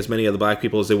killing as many of the black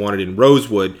people as they wanted in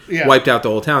Rosewood, wiped out the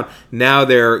whole town. Now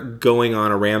they're going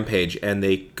on a rampage, and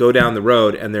they go down the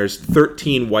road, and there's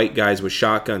 13 white guys with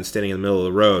shotguns standing in the middle of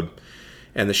the road,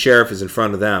 and the sheriff is in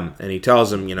front of them, and he tells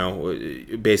them,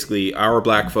 basically, our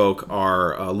black folk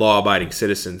are law-abiding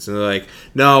citizens. And they're like,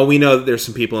 no, we know that there's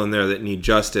some people in there that need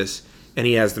justice. And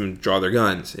he has them draw their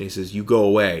guns. And he says, you go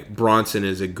away. Bronson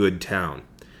is a good town.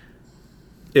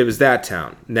 It was that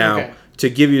town. Now, to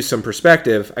give you some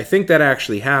perspective, I think that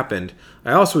actually happened.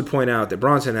 I also would point out that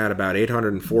Bronson had about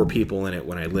 804 people in it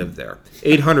when I lived there.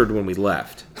 800 when we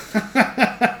left.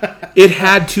 It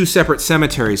had 2 separate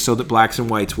cemeteries so that blacks and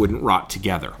whites wouldn't rot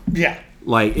together. Yeah.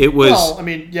 Like, it was... Well, I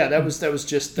mean, that was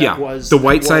just... The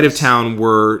white side of town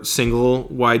were single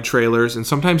wide trailers and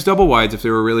sometimes double wides if they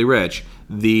were really rich.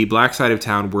 The black side of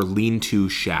town were lean-to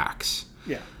shacks.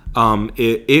 Yeah.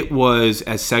 It was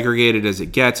as segregated as it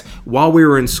gets. While we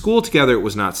were in school together, it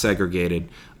was not segregated.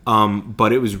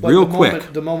 But it was real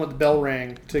quick. The moment the bell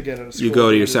rang to get out of school... You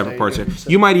go to your separate parts.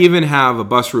 You might even have a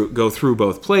bus route go through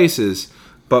both places...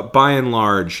 But by and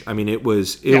large, I mean, it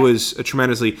was a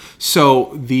tremendously...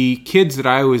 So the kids that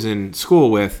I was in school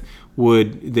with,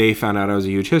 they found out I was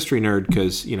a huge history nerd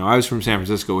because, I was from San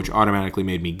Francisco, which automatically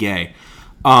made me gay.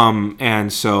 And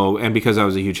because I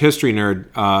was a huge history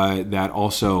nerd, that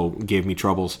also gave me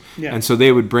troubles. Yeah. And so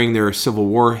they would bring their Civil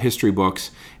War history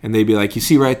books, and they'd be like, you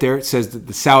see right there, it says that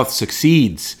the South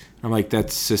succeeds. I'm like,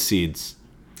 that secedes.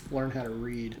 Learn how to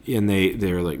read. And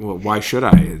they're like, well, why should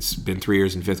I? It's been 3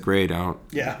 years in 5th grade. I don't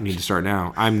need to start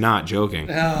now. I'm not joking.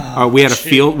 We had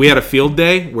a field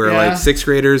day where like 6th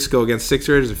graders go against 6th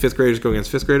graders and 5th graders go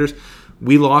against 5th graders.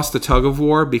 We lost the tug of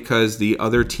war because the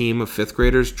other team of 5th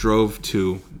graders drove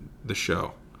to the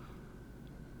show.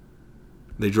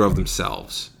 They drove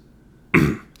themselves.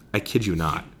 I kid you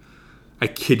not.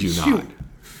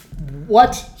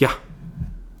 What? Yeah.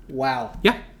 Wow.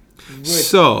 Yeah.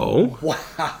 So,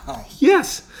 wow.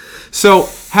 Yes. So,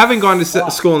 having gone to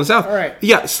school in the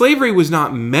South, slavery was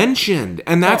not mentioned.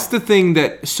 And that's the thing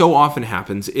that so often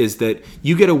happens is that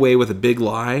you get away with a big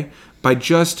lie by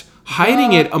just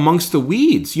hiding it amongst the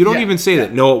weeds. You don't even say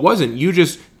that, no, it wasn't. You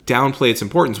just downplay its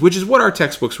importance, which is what our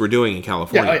textbooks were doing in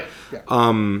California.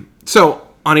 So,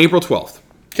 on April 12th.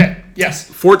 Okay, yes.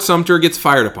 Fort Sumter gets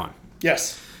fired upon.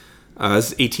 Yes. This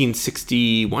is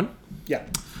 1861. Yeah.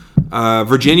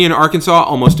 Virginia and Arkansas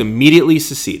almost immediately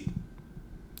secede.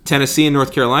 Tennessee and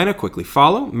North Carolina quickly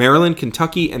follow. Maryland,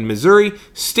 Kentucky, and Missouri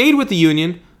stayed with the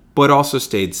Union, but also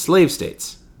stayed slave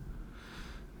states.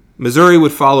 Missouri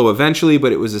would follow eventually,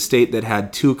 but it was a state that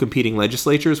had 2 competing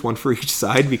legislatures, one for each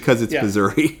side, because it's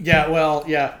Missouri. Yeah, well,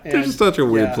 yeah. They're just such a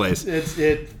weird place.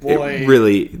 It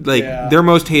really, their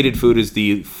most hated food is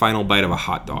the final bite of a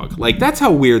hot dog. Like, that's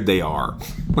how weird they are.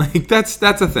 Like, that's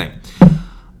a thing.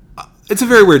 It's a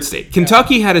very weird state.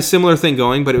 Kentucky had a similar thing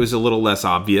going, but it was a little less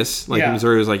obvious. Like,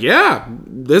 Missouri was like,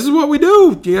 this is what we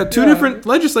do. You got 2 different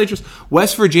legislatures.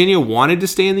 West Virginia wanted to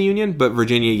stay in the Union, but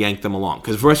Virginia yanked them along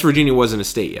because West Virginia wasn't a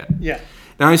state yet. Yeah.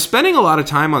 Now, I'm spending a lot of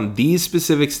time on these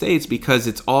specific states because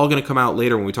it's all going to come out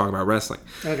later when we talk about wrestling.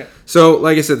 Okay. So,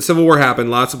 like I said, the Civil War happened.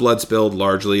 Lots of blood spilled,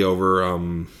 largely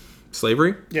over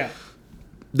slavery. Yeah.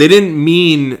 They didn't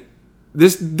mean...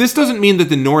 This doesn't mean that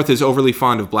the North is overly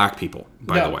fond of black people,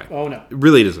 by the way. Oh, no. It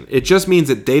really doesn't. It just means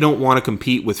that they don't want to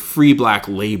compete with free black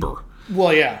labor.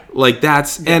 Well, yeah. Like,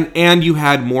 that's... Yeah. And you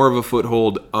had more of a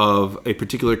foothold of a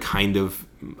particular kind of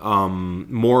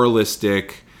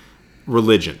moralistic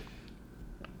religion.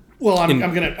 Well, I'm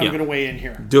gonna weigh in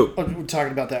here. Do it. We're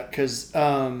talking about that because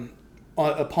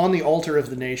Upon the Altar of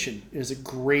the Nation is a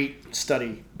great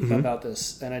study about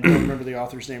this, and I don't remember the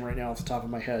author's name right now off the top of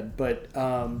my head, but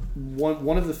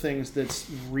one of the things that's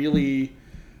really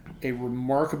a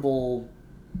remarkable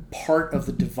part of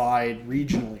the divide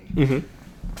regionally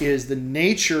is the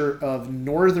nature of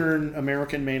Northern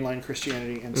American mainline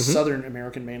Christianity and Southern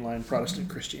American mainline Protestant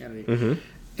Christianity.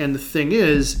 And the thing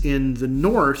is, in the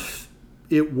North,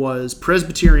 it was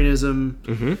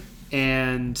Presbyterianism,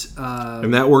 and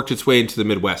that worked its way into the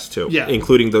Midwest too,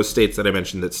 including those states that I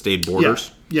mentioned that stayed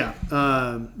borders.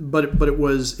 But it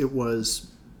was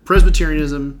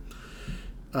Presbyterianism.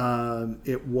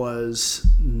 It was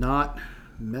not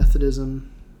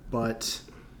Methodism, but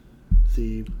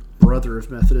the brother of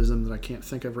Methodism that I can't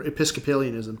think of.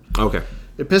 Episcopalianism. Okay.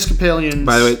 Episcopalians.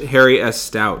 By the way, Harry S.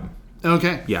 Stout.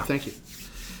 Okay. Yeah. Thank you.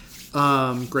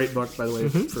 Great book, by the way,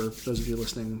 for those of you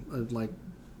listening.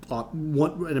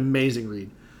 What an amazing read.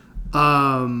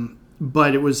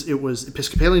 But it was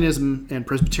Episcopalianism and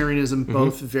Presbyterianism,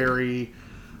 both very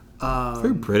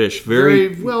British,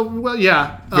 very well,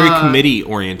 yeah, very committee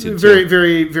oriented,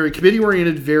 very committee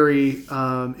oriented, very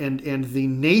and the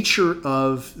nature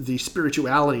of the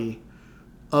spirituality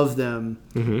of them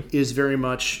is very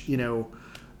much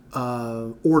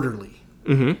orderly.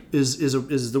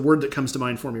 Is the word that comes to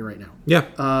mind for me right now. Yeah.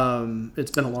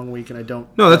 It's been a long week and I don't.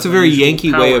 No, that's a very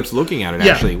Yankee way of looking at it.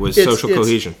 Actually, was social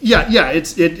cohesion. Yeah.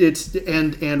 It's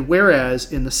and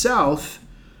whereas in the South,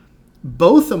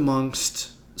 both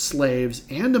amongst slaves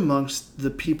and amongst the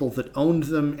people that owned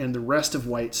them and the rest of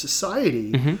white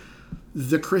society,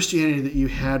 the Christianity that you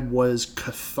had was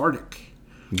cathartic.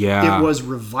 Yeah. It was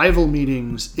revival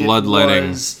meetings.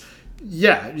 Bloodletting.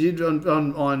 Yeah,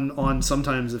 on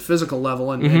sometimes a physical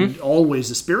level and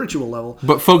always a spiritual level,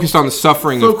 but focused on the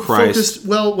suffering of Christ.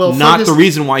 Not the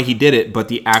reason why he did it, but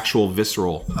the actual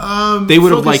visceral. They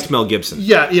would have liked Mel Gibson.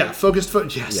 Yeah. Focused.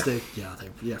 Yes,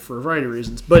 yeah. For a variety of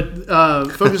reasons, but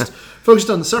focused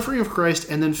on the suffering of Christ,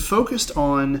 and then focused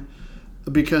on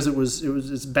because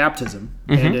it's baptism,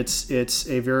 and it's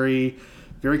a very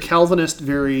Calvinist,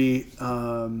 very.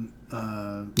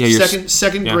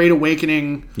 Second Great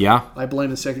Awakening. Yeah, I blame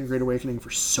the Second Great Awakening for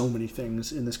so many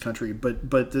things in this country, but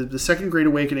the Second Great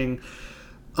Awakening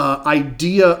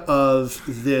idea of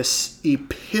this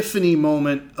epiphany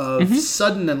moment of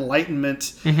sudden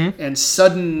enlightenment and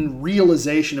sudden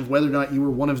realization of whether or not you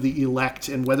were one of the elect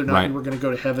and whether or not you were going to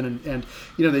go to heaven, and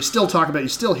they still talk about, you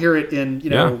still hear it in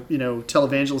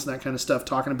televangelists and that kind of stuff,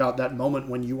 talking about that moment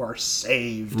when you are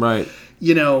saved, right?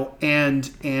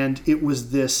 And it was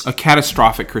this a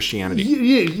catastrophic Christianity.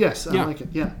 Yes, I like it.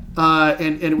 Yeah,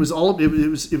 and it was all it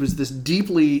was this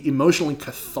deeply emotionally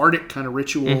cathartic kind of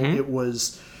ritual. It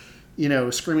was.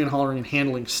 Screaming and hollering and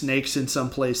handling snakes in some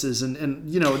places, and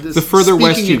this, the further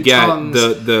west you get, tongues,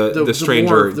 the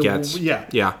stranger it gets. Yeah.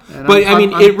 And but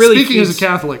I'm it really speaking as a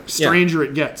Catholic, stranger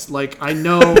it gets. Like, I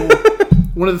know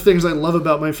one of the things I love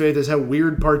about my faith is how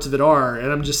weird parts of it are,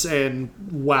 and I'm just saying,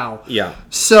 wow. Yeah.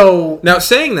 So now,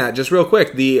 saying that, just real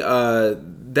quick,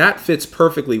 that fits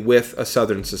perfectly with a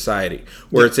Southern society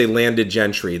where it's a landed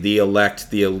gentry, the elect,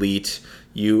 the elite.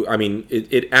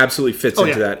 It absolutely fits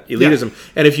into that elitism. Yeah.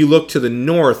 And if you look to the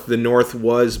North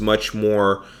was much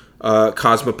more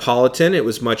cosmopolitan. It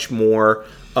was much more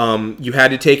You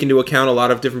had to take into account a lot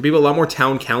of different people, a lot more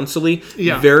town council-y.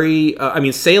 Yeah. Very,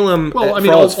 Salem, well, I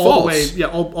mean,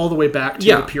 all the way back to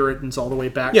the Puritans, all the way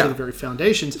back to the very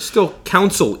foundations. Still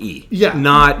council-y. Yeah.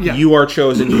 Not you are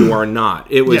chosen, you are not.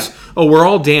 It was, we're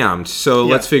all damned, so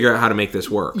let's figure out how to make this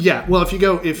work. Yeah. Well, if you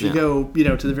go,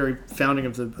 to the very founding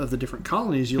of the different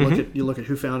colonies, you look at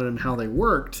who founded them, how they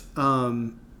worked.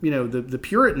 The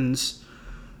Puritans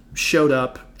showed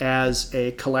up as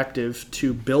a collective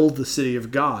to build the city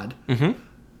of God,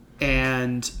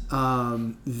 and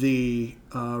the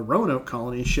Roanoke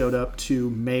colony showed up to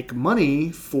make money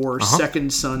for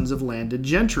second sons of landed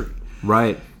gentry.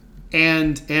 Right.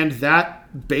 And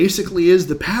that basically is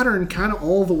the pattern kind of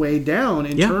all the way down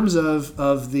in terms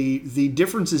of the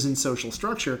differences in social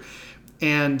structure.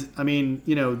 And I mean,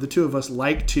 the two of us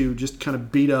like to just kind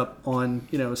of beat up on,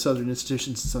 Southern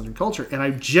institutions and Southern culture. And I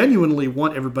genuinely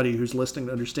want everybody who's listening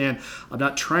to understand, I'm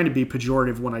not trying to be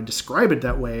pejorative when I describe it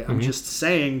that way. I'm just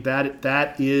saying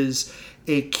that is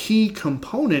a key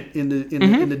component in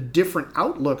the different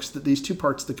outlooks that these two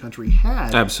parts of the country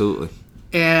had. Absolutely.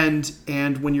 And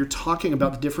when you're talking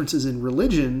about the differences in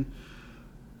religion,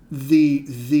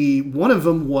 the one of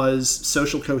them was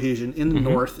social cohesion in the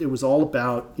North. It was all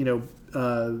about, you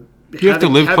have to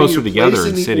live closer together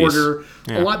in cities. Order,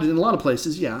 in a lot of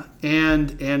places,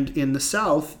 and in the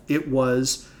South, it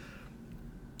was,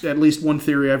 at least one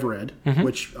theory I've read,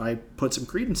 which I put some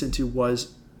credence into,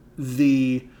 was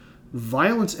the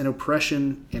violence and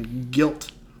oppression and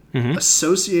guilt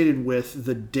associated with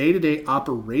the day-to-day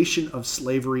operation of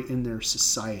slavery in their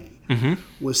society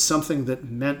was something that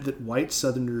meant that white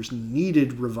Southerners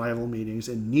needed revival meetings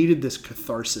and needed this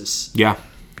catharsis. Yeah.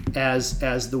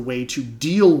 As the way to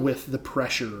deal with the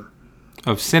pressure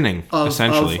of sinning,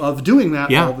 essentially, of doing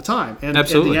that all the time, and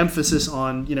Absolutely. The emphasis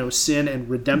on sin and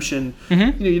redemption.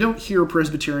 You don't hear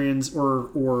Presbyterians or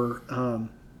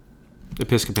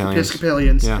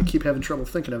Episcopalians. I keep having trouble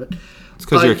thinking of it. It's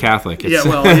because you're Catholic. It's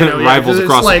rivals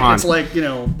across the pond. It's like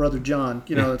Brother John.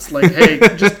 It's like, hey,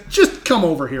 just come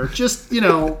over here. Just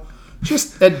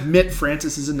admit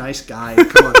Francis is a nice guy.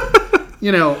 Come on.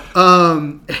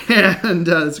 And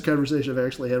it's a conversation I've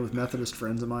actually had with Methodist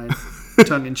friends of mine,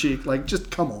 tongue in cheek, like, just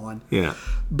come on. Yeah.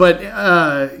 But,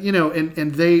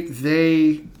 and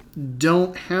they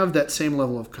don't have that same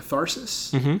level of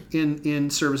catharsis in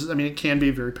services. I mean, it can be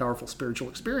a very powerful spiritual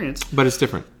experience. But it's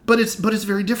different. But it's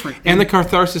very different. And the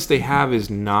catharsis they have is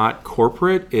not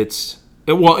corporate. In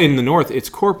the North, it's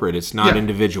corporate. It's not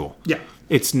individual. Yeah.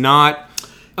 It's not...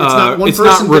 It's not one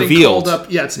person getting called up.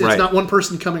 Yeah, it's not one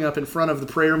person coming up in front of the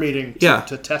prayer meeting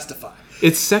to testify.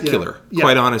 It's secular,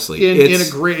 quite honestly.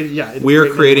 We are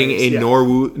creating a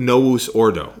novus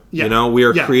ordo. We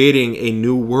are creating a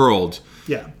new world.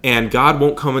 Yeah. And God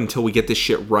won't come until we get this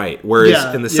shit right.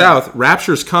 Whereas in the South,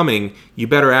 rapture's coming. You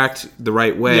better act the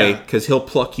right way because He'll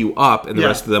pluck you up, and the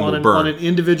rest of them will burn on an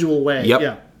individual way. Yep.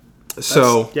 Yeah.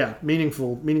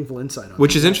 Meaningful insight on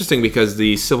which is interesting because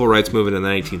the civil rights movement in the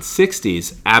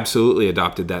 1960s absolutely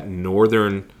adopted that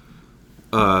northern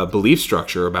belief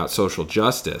structure about social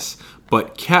justice,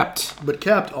 but kept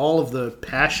all of the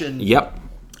passion. Yep.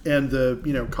 And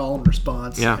the call and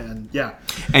response. Yeah.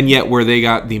 And yet, where they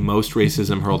got the most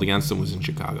racism hurled against them was in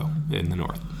Chicago, in the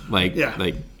North.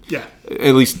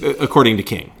 At least according to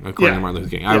King, to Martin Luther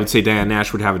King. I would say Diane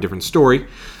Nash would have a different story.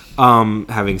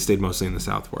 Having stayed mostly in the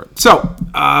South for it. So,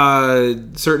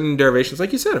 certain derivations,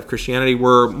 like you said, of Christianity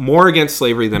were more against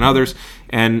slavery than others,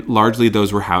 and largely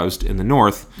those were housed in the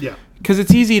North. Yeah. Because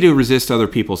it's easy to resist other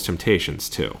people's temptations,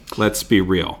 too. Let's be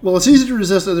real. Well, it's easy to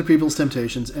resist other people's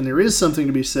temptations, and there is something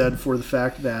to be said for the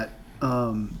fact that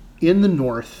in the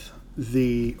North,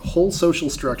 the whole social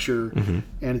structure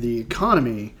and the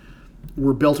economy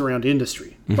were built around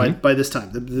industry by this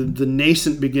time. The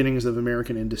nascent beginnings of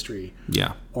American industry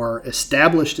are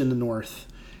established in the North,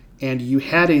 and you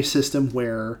had a system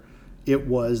where it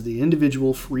was the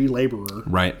individual free laborer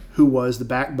who was the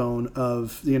backbone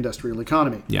of the industrial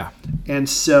economy. Yeah. And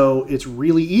so it's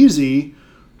really easy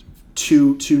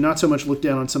to not so much look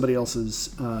down on somebody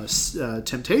else's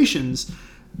temptations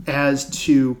as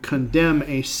to condemn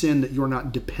a sin that you're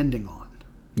not depending on.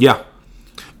 Yeah.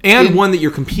 And one that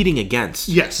you're competing against.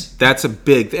 Yes. That's a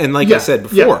big... And like I said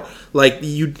before,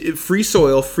 free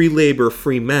soil, free labor,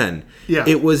 free men. Yeah.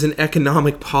 It was an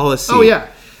economic policy. Oh, yeah.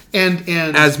 And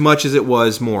as much as it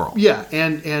was moral. Yeah.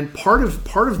 And part of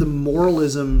the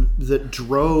moralism that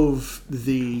drove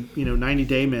the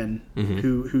 90-day men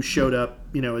who showed up,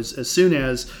 as soon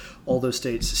as all those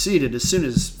states seceded, as soon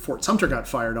as Fort Sumter got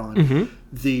fired on,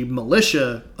 the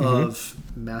militia of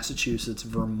Massachusetts,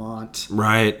 Vermont,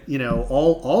 right,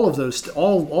 all of those,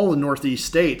 all the Northeast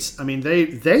states. I mean,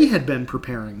 they had been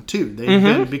preparing too. They'd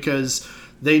been, because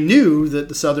they knew that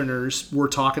the Southerners were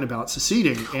talking about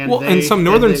seceding, and some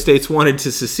northern states wanted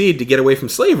to secede to get away from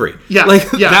slavery. Yeah,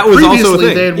 that was also a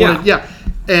thing. They had wanted,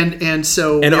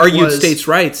 and argued states'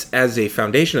 rights as a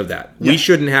foundation of that. Yeah. We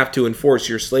shouldn't have to enforce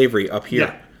your slavery up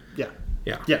here.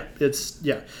 Yeah. It's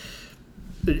a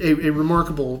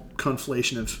remarkable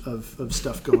conflation of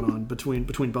stuff going on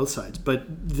between both sides.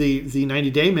 But the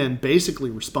 90-day men basically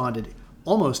responded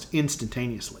almost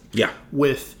instantaneously. Yeah,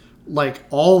 with like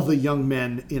all the young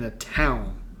men in a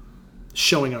town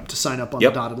showing up to sign up on the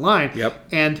dotted line. Yep.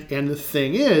 And the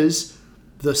thing is,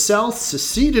 the South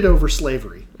seceded over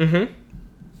slavery. Mm-hmm.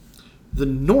 The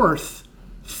North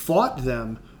fought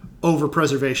them over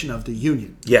preservation of the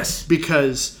Union. Yes.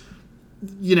 Because,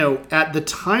 at the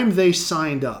time they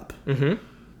signed up,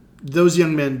 those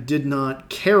young men did not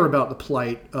care about the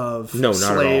plight of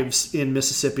slaves in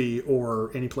Mississippi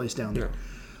or any place down there.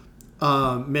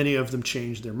 No. Many of them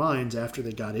changed their minds after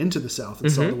they got into the South and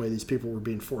saw the way these people were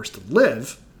being forced to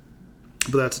live.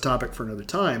 But that's a topic for another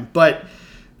time. But,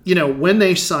 when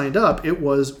they signed up, it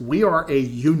was, we are a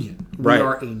union. We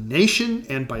are a nation,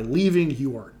 and by leaving,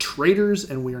 you are traitors,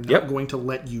 and we are not going to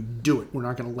let you do it. We're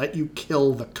not going to let you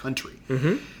kill the country.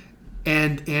 Mm-hmm.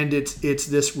 And it's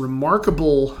this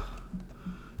remarkable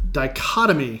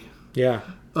dichotomy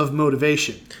of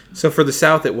motivation. So for the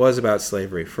South, it was about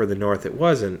slavery. For the North, it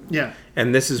wasn't. Yeah.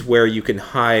 And this is where you can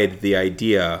hide the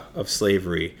idea of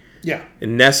slavery. Yeah.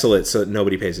 And nestle it so that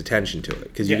nobody pays attention to it.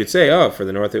 Because you could say, for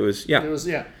the North, it was, It was,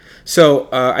 So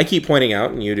I keep pointing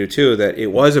out, and you do too, that it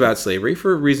was about slavery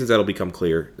for reasons that'll become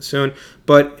clear soon.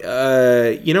 But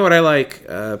you know what I like?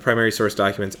 Primary source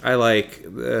documents. I like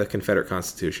the Confederate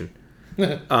Constitution.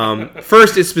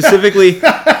 First, it's specifically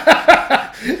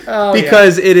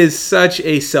because it is such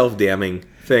a self-damning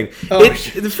thing.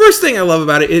 The first thing I love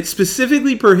about it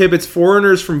specifically prohibits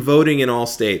foreigners from voting in all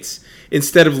states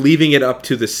instead of leaving it up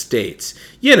to the states.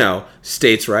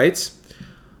 States' rights.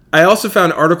 I also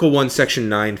found Article 1, Section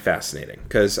 9 fascinating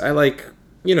because I like,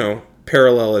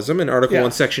 parallelism, and Article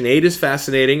 1, Section 8 is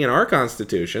fascinating in our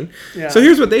Constitution. Yeah. So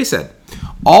here's what they said.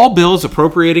 All bills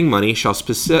appropriating money shall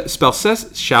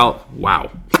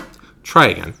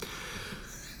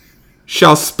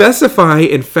specify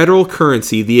in federal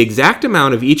currency the exact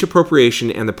amount of each appropriation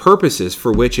and the purposes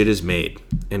for which it is made.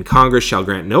 And Congress shall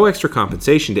grant no extra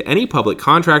compensation to any public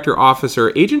contractor,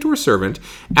 officer, agent, or servant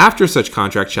after such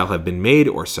contract shall have been made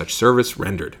or such service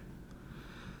rendered.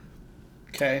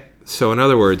 Okay. So in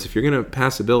other words, if you're going to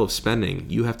pass a bill of spending,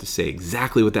 you have to say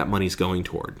exactly what that money's going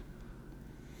toward.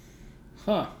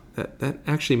 Huh. That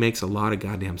actually makes a lot of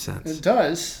goddamn sense. It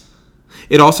does.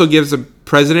 It also gives the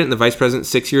president and the vice president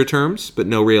 6-year terms, but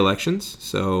no re-elections.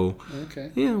 So,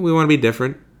 we want to be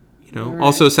different. Right.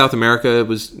 Also, South America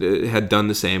had done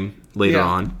the same later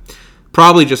on.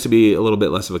 Probably just to be a little bit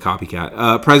less of a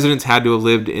copycat. Presidents had to have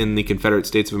lived in the Confederate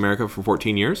States of America for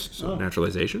 14 years, so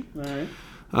naturalization. All right.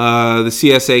 The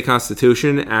CSA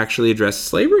Constitution actually addressed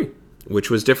slavery, which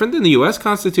was different than the U.S.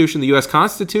 Constitution. The U.S.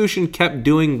 Constitution kept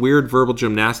doing weird verbal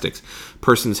gymnastics.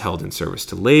 Persons held in service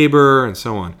to labor, and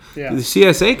so on. Yeah. The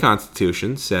CSA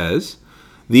Constitution says,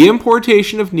 the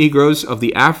importation of Negroes of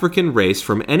the African race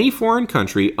from any foreign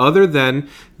country other than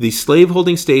the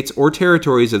slaveholding states or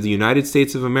territories of the United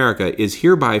States of America is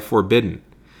hereby forbidden,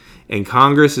 and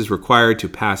Congress is required to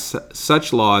pass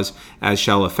such laws as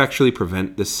shall effectually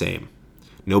prevent the same.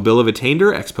 No bill of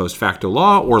attainder, ex post facto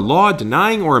law, or law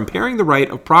denying or impairing the right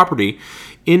of property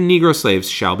in Negro slaves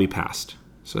shall be passed.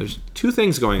 So there's two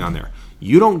things going on there.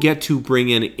 You don't get to bring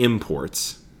in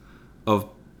imports of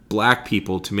black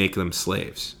people to make them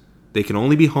slaves. They can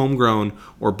only be homegrown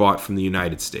or bought from the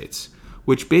United States,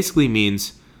 which basically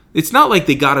means it's not like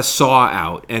they got a saw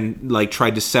out and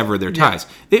tried to sever their ties.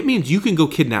 Yeah. It means you can go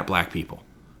kidnap black people.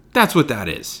 That's what that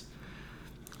is.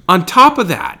 On top of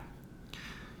that,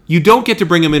 you don't get to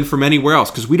bring them in from anywhere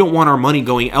else because we don't want our money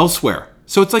going elsewhere.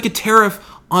 So it's like a tariff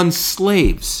on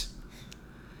slaves.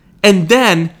 And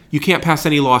then you can't pass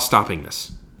any law stopping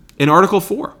this. In Article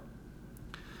 4,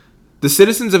 the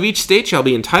citizens of each state shall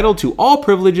be entitled to all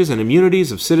privileges and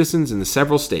immunities of citizens in the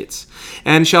several states,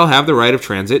 and shall have the right of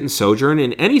transit and sojourn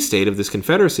in any state of this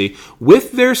confederacy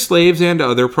with their slaves and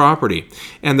other property,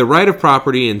 and the right of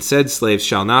property in said slaves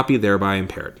shall not be thereby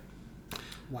impaired.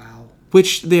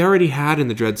 Which they already had in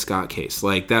the Dred Scott case.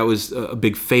 That was a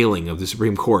big failing of the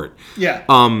Supreme Court. Yeah.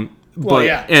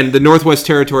 And the Northwest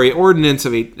Territory Ordinance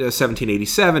of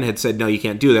 1787 had said, no, you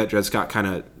can't do that. Dred Scott kind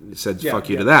of said fuck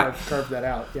you to that. Carved that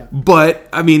out, yeah. But,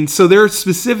 I mean, so they're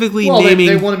specifically naming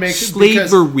they want to make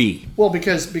slavery.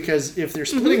 Because if they're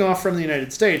splitting off from the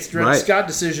United States, the Dred Scott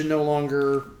decision no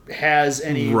longer has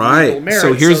any legal merit.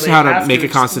 So here's how to make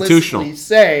it constitutional.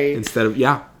 Say, instead of,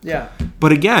 yeah.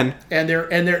 But again. And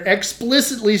they're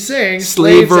explicitly saying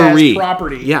slaves as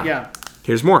property. Yeah.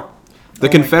 Here's more. The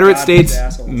Confederate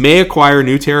States may acquire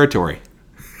new territory.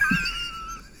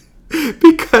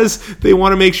 Because they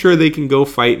want to make sure they can go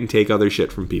fight and take other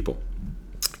shit from people.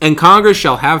 And Congress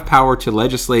shall have power to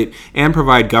legislate and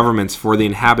provide governments for the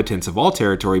inhabitants of all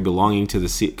territory belonging to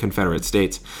the Confederate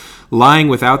States, lying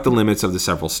without the limits of the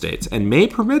several states, and may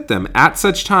permit them at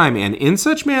such time and in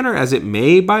such manner as it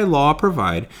may by law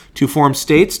provide to form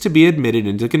states to be admitted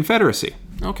into Confederacy.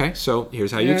 Okay, so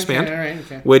here's how you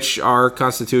expand, which our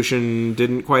Constitution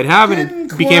didn't quite have,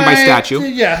 and it became by statute.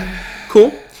 Yeah.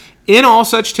 Cool. In all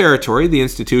such territory, the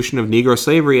institution of Negro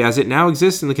slavery as it now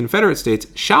exists in the Confederate States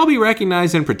shall be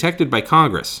recognized and protected by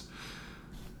Congress.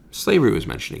 Slavery was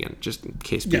mentioned again, just in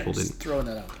case people didn't. Throwing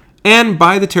that out. And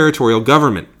by the territorial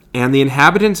government. And the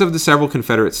inhabitants of the several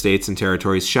Confederate states and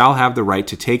territories shall have the right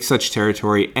to take such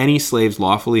territory any slaves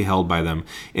lawfully held by them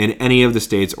in any of the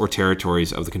states or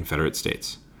territories of the Confederate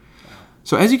States. Wow.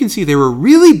 So as you can see, they were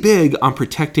really big on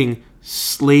protecting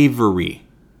slavery.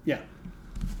 Yeah.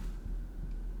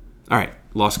 All right,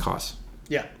 lost cause.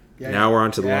 Yeah. Now we're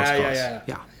on to the lost cause.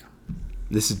 Yeah.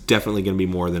 This is definitely going to be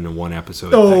more than a one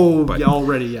episode thing. But,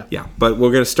 already, yeah. Yeah, but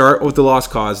we're going to start with the lost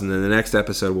cause, and then the next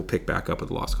episode we'll pick back up with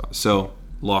the lost cause. So,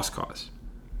 lost cause.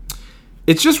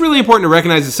 It's just really important to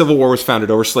recognize the Civil War was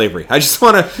founded over slavery. I just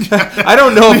want to... I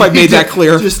don't know if I made that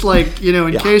clear. Just like,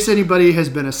 in case anybody has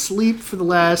been asleep for the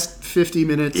last 50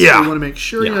 minutes, we want to make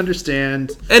sure you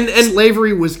understand. And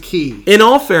slavery was key. In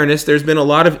all fairness, there's been a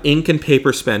lot of ink and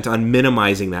paper spent on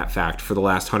minimizing that fact for the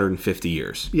last 150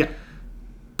 years. Yeah.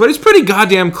 But it's pretty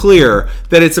goddamn clear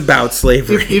that it's about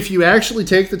slavery. If you actually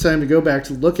take the time to go back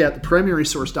to look at the primary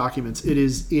source documents,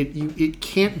 it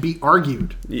can't be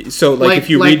argued. So, if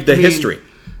you read the history.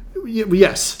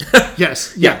 Yes.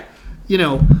 Yeah.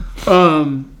 Yeah.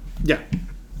 All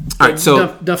right,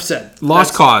 so... Enough said.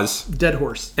 Lost cause. Dead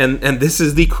horse. And this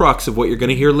is the crux of what you're going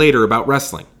to hear later about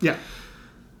wrestling. Yeah.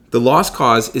 The lost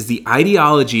cause is the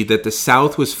ideology that the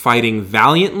South was fighting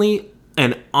valiantly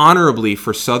and honorably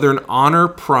for Southern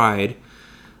pride,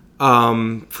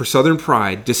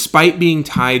 despite being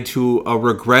tied to a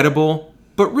regrettable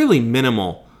but really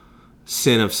minimal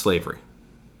sin of slavery.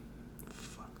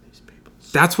 Fuck these people.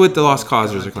 That's what the lost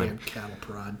causers are claiming. Cattle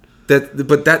prod.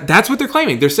 That's what they're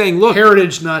claiming. They're saying, look,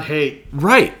 heritage, not hate.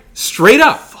 Right, straight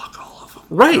up. Fuck all of them.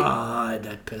 Right. God,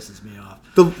 that pisses me off.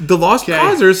 The lost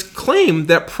causers claim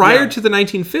that prior to the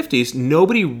 1950s,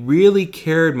 nobody really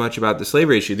cared much about the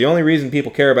slavery issue. The only reason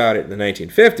people care about it in the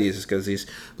 1950s is because these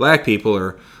black people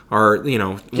are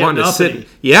wanting to sit.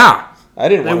 Yeah, I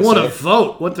didn't. They want to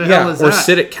vote. What the hell is that? Or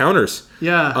sit at counters.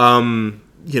 Yeah.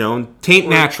 Tain't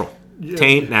natural.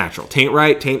 Tain't natural. Tain't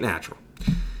right. Tain't natural.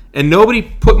 And nobody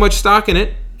put much stock in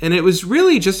it. And it was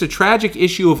really just a tragic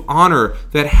issue of honor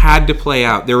that had to play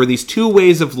out. There were these two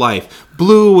ways of life,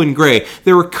 blue and gray.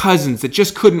 There were cousins that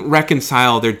just couldn't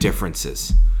reconcile their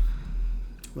differences.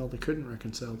 Well, they couldn't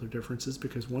reconcile their differences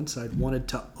because one side wanted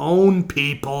to own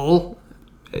people.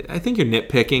 I think you're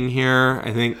nitpicking here.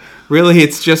 I think really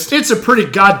it's a pretty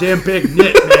goddamn big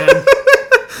nit, man.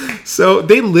 So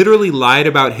they literally lied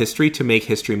about history to make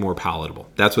history more palatable.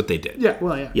 That's what they did. Yeah,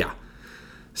 well, yeah. Yeah.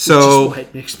 So, which is why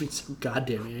it makes me so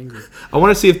goddamn angry. I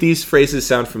want to see if these phrases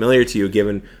sound familiar to you,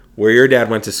 given where your dad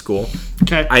went to school.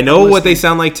 Okay. I know what they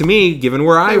sound like to me, given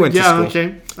where I went to school. Yeah,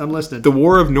 okay. I'm listening. The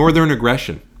War of Northern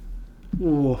Aggression.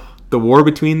 Ooh. The War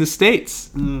between the states.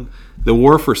 Mm. The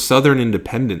War for Southern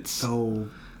Independence. Oh.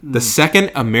 Mm. The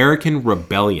Second American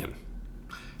Rebellion.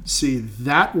 See,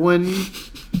 that one...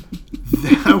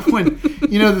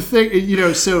 the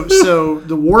thing, so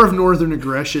the War of Northern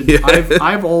Aggression, yeah.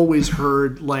 I've always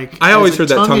heard, I always heard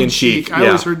that tongue-in-cheek. I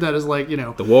always heard that as,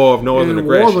 the War of Northern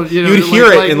Aggression. You'd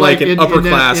hear it in an upper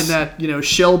class. In that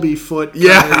Shelby Foot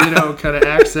kind of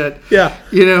accent. Yeah.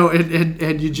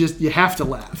 And you have to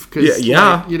laugh. Cause,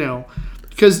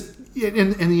 because,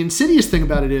 and the insidious thing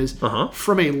about it is,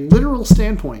 from a literal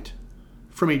standpoint,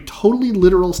 from a totally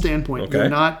literal standpoint, you're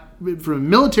not... From a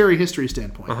military history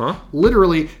standpoint,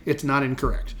 literally, it's not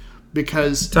incorrect.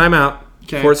 Because... Time out.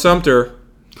 Okay. Fort Sumter...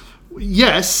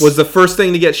 Yes. ...was the first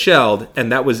thing to get shelled,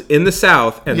 and that was in the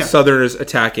South, and Southerners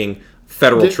attacking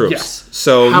federal troops. Yes.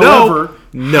 So, However,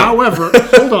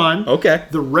 hold on. Okay.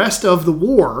 The rest of the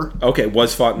war...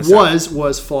 was fought in the South.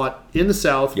 Was fought in the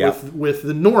South with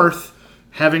the North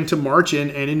having to march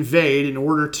in and invade in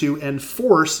order to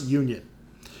enforce Union.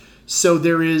 So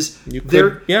there is you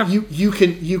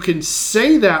can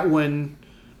say that one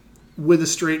with a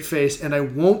straight face, and I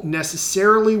won't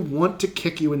necessarily want to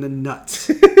kick you in the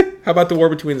nuts. How about the War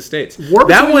Between the States?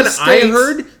 That one I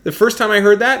heard, the first time I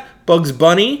heard that, Bugs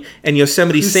Bunny and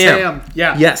Yosemite Sam.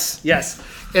 Yeah. Yes.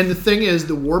 And the thing is,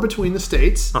 the War Between the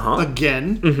States,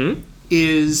 again,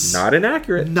 is... Not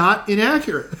inaccurate.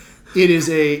 It is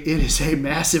a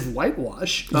massive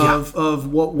whitewash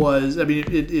of what was... I mean,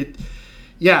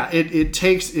 it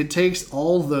takes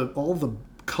all the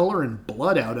color and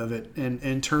blood out of it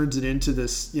and turns it into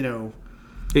this,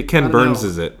 It Ken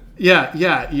Burns' it. Yeah,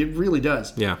 it really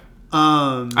does. Yeah.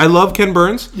 I love Ken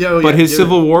Burns, but his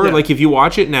Civil War, like if you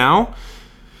watch it now,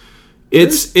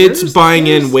 it's buying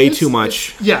in way too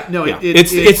much.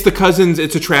 It's the cousins.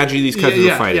 It's a tragedy. These cousins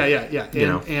are fighting.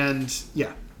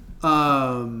 Yeah.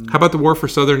 How about the War for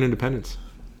Southern Independence?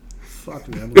 Fuck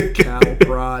me, I'm a cattle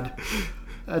prod.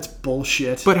 That's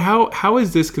bullshit. But how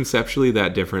is this conceptually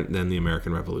that different than the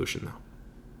American Revolution, though?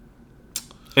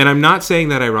 And I'm not saying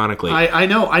that ironically. I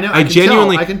know. I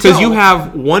genuinely, because you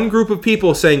have one group of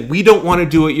people saying, we don't want to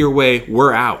do it your way,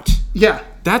 we're out. Yeah.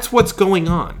 That's what's going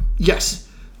on. Yes.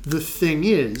 The thing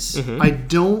is, I'm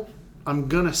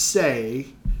going to say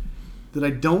that I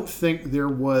don't think there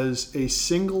was a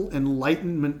single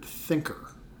Enlightenment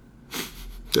thinker.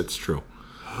 That's true.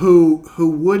 Who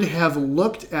would have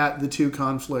looked at the two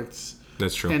conflicts.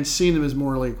 That's true. And seen them as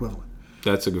morally equivalent.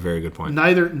 That's a very good point.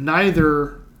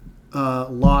 Neither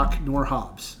Locke nor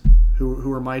Hobbes,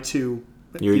 who are my two,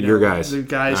 your guys, the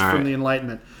guys from the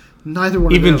Enlightenment. Neither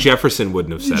one. Even of them. Jefferson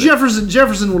wouldn't have said it.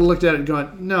 Jefferson would have looked at it and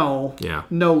gone, no,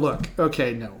 look,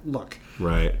 look.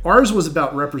 Right. Ours was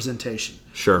about representation.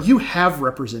 Sure. You have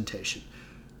representation.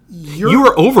 You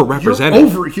are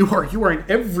overrepresented. You are in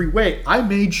every way. I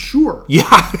made sure. Yeah.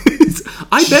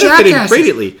 I benefited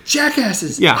greatly.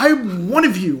 Jackasses. Yeah. I'm one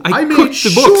of you. I made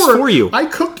sure. The books for you. I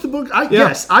cooked the book.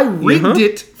 Yes, I rigged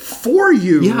it for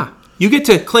you. Yeah. You get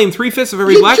to claim 3/5 of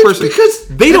every black person. Because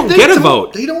they don't get a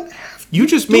vote. They don't have to. You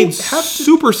just made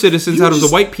super citizens out of the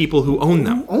white people who own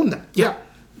them. Yeah.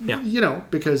 Yeah.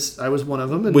 Because I was one of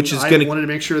them, and I wanted to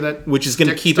make sure that... Which is going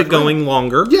to keep it going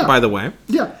longer, by the way.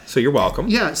 Yeah. So you're welcome.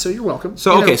 Yeah, so you're welcome.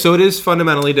 So, so it is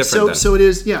fundamentally different then. So it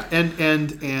is, yeah.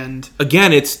 And...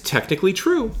 Again, it's technically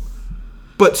true.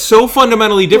 But so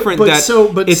fundamentally different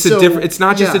it's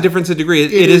not just a difference of degree.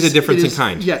 It is a difference in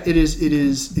kind. Yeah, it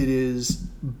is.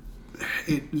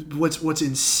 What's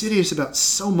insidious about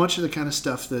so much of the kind of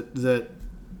stuff that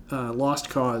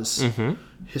lost cause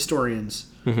historians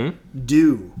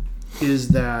do is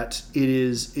that it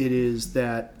is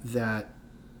that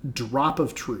drop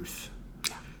of truth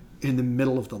in the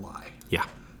middle of the lie. Yeah.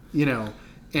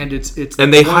 And it's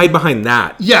and they hide behind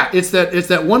that. Yeah, it's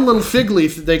that one little fig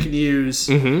leaf that they can use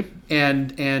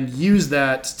and use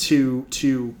that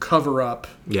to cover up.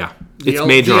 Yeah, the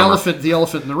elephant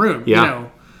in the room. Yeah.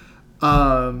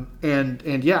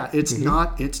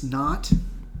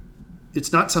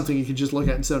 It's not something you can just look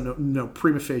at and say no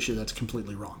prima facie that's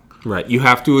completely wrong. Right, you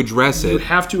have to address it. You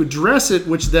have to address it,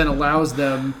 which then allows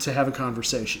them to have a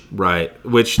conversation. Right,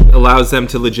 which allows them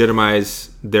to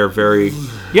legitimize their very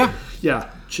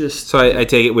So I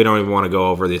take it we don't even want to go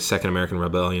over the Second American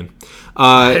Rebellion.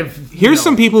 Here's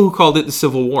some people who called it the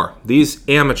Civil War. These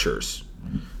amateurs: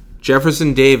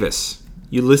 Jefferson Davis,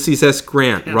 Ulysses S.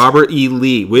 Grant, Robert E.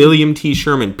 Lee, William T.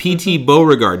 Sherman, P.T.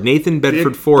 Beauregard, Nathan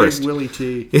Bedford Forrest, Big Willie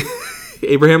T.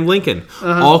 Abraham Lincoln,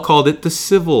 all called it the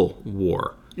Civil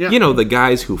War. Yeah. The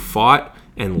guys who fought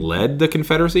and led the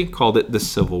Confederacy called it the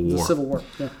Civil War. The Civil War,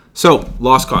 yeah. So,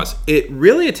 lost cause. It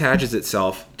really attaches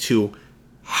itself to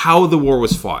how the war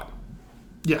was fought.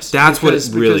 Yes.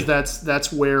 Because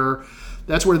that's where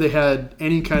they had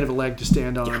any kind of a leg to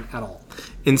stand on at all.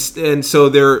 And so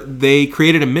they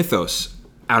created a mythos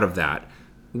out of that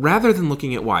rather than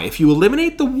looking at why. If you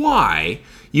eliminate the why,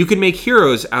 you can make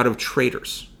heroes out of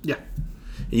traitors. Yeah.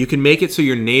 You can make it so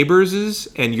your neighbors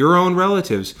and your own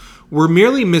relatives were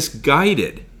merely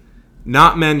misguided,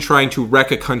 not men trying to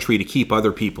wreck a country to keep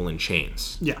other people in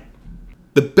chains. Yeah.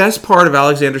 The best part of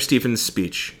Alexander Stephens'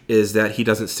 speech is that he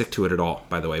doesn't stick to it at all,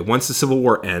 by the way. Once the Civil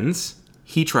War ends,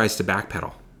 he tries to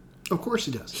backpedal. Of course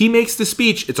he does. He makes the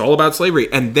speech, it's all about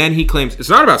slavery, and then he claims it's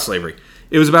not about slavery.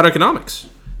 It was about economics.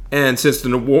 And since the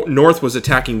North was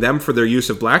attacking them for their use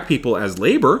of black people as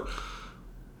labor,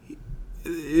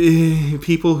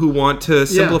 people who want to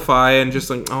simplify and just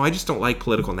like, I just don't like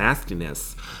political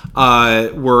nastiness,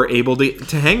 were able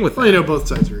to hang with that. Well, both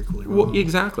sides are equally wrong. Well,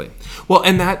 exactly. Well,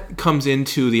 and that comes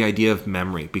into the idea of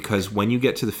memory, because when you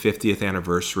get to the 50th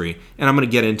anniversary, and I'm going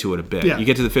to get into it a bit, you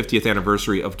get to the 50th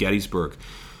anniversary of Gettysburg,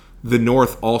 the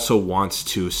North also wants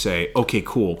to say, okay,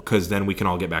 cool, because then we can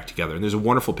all get back together. And there's a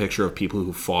wonderful picture of people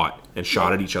who fought and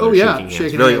shot at each other, shaking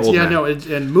hands. Very old man.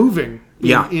 And moving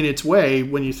in its way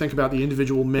when you think about the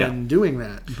individual men doing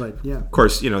that. But of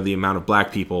course, the amount of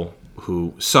black people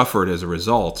who suffered as a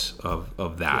result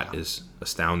of that is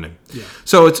astounding. Yeah.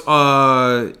 So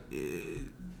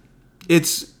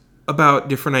it's about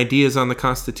different ideas on the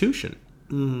Constitution.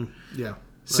 Yeah.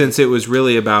 Since it was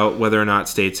really about whether or not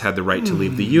states had the right to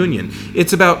leave the Union.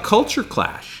 It's about culture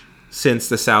clash, since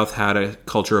the South had a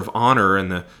culture of honor and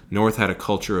the North had a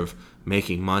culture of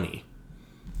making money.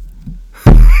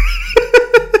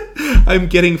 I'm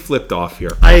getting flipped off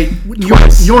here.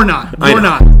 You're not.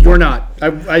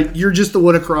 You're just the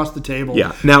one across the table.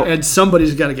 Yeah. Now, and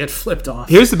somebody's got to get flipped off.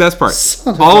 Here's the best part.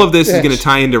 All of this is going to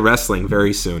tie into wrestling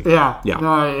very soon. Yeah.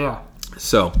 Yeah.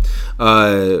 So,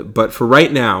 but for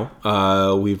right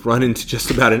now, we've run into just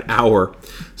about an hour.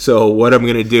 So what I'm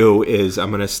going to do is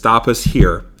I'm going to stop us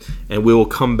here, and we will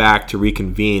come back to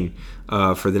reconvene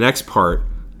for the next part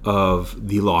of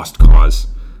The Lost Cause,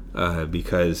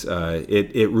 because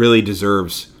it really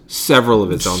deserves several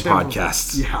of its own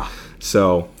podcasts. Yeah.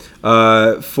 So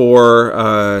for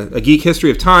A Geek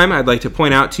History of Time, I'd like to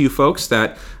point out to you folks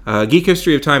that Geek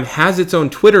History of Time has its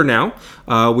own Twitter now.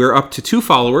 We're up to 2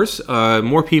 followers.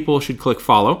 More people should click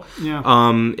follow.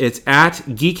 Yeah. It's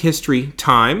at Geek History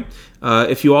Time.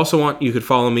 If you also want, you could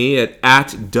follow me at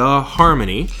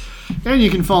DaHarmony. And you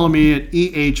can follow me at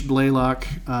E.H. Blaylock.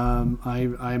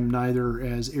 I'm neither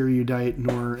as erudite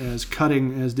nor as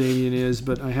cutting as Damian is,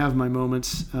 but I have my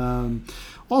moments.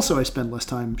 Also, I spend less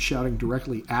time shouting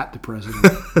directly at the president.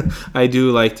 I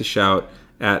do like to shout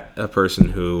at a person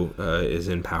who is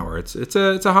in power. It's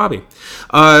a hobby.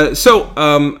 So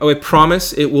I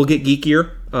promise it will get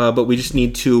geekier, but we just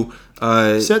need to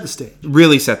set the stage.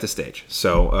 Really set the stage.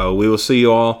 So we will see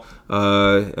you all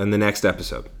in the next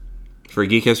episode. For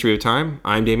Geek History of Time,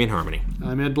 I'm Damian Harmony.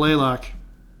 I'm Ed Blaylock.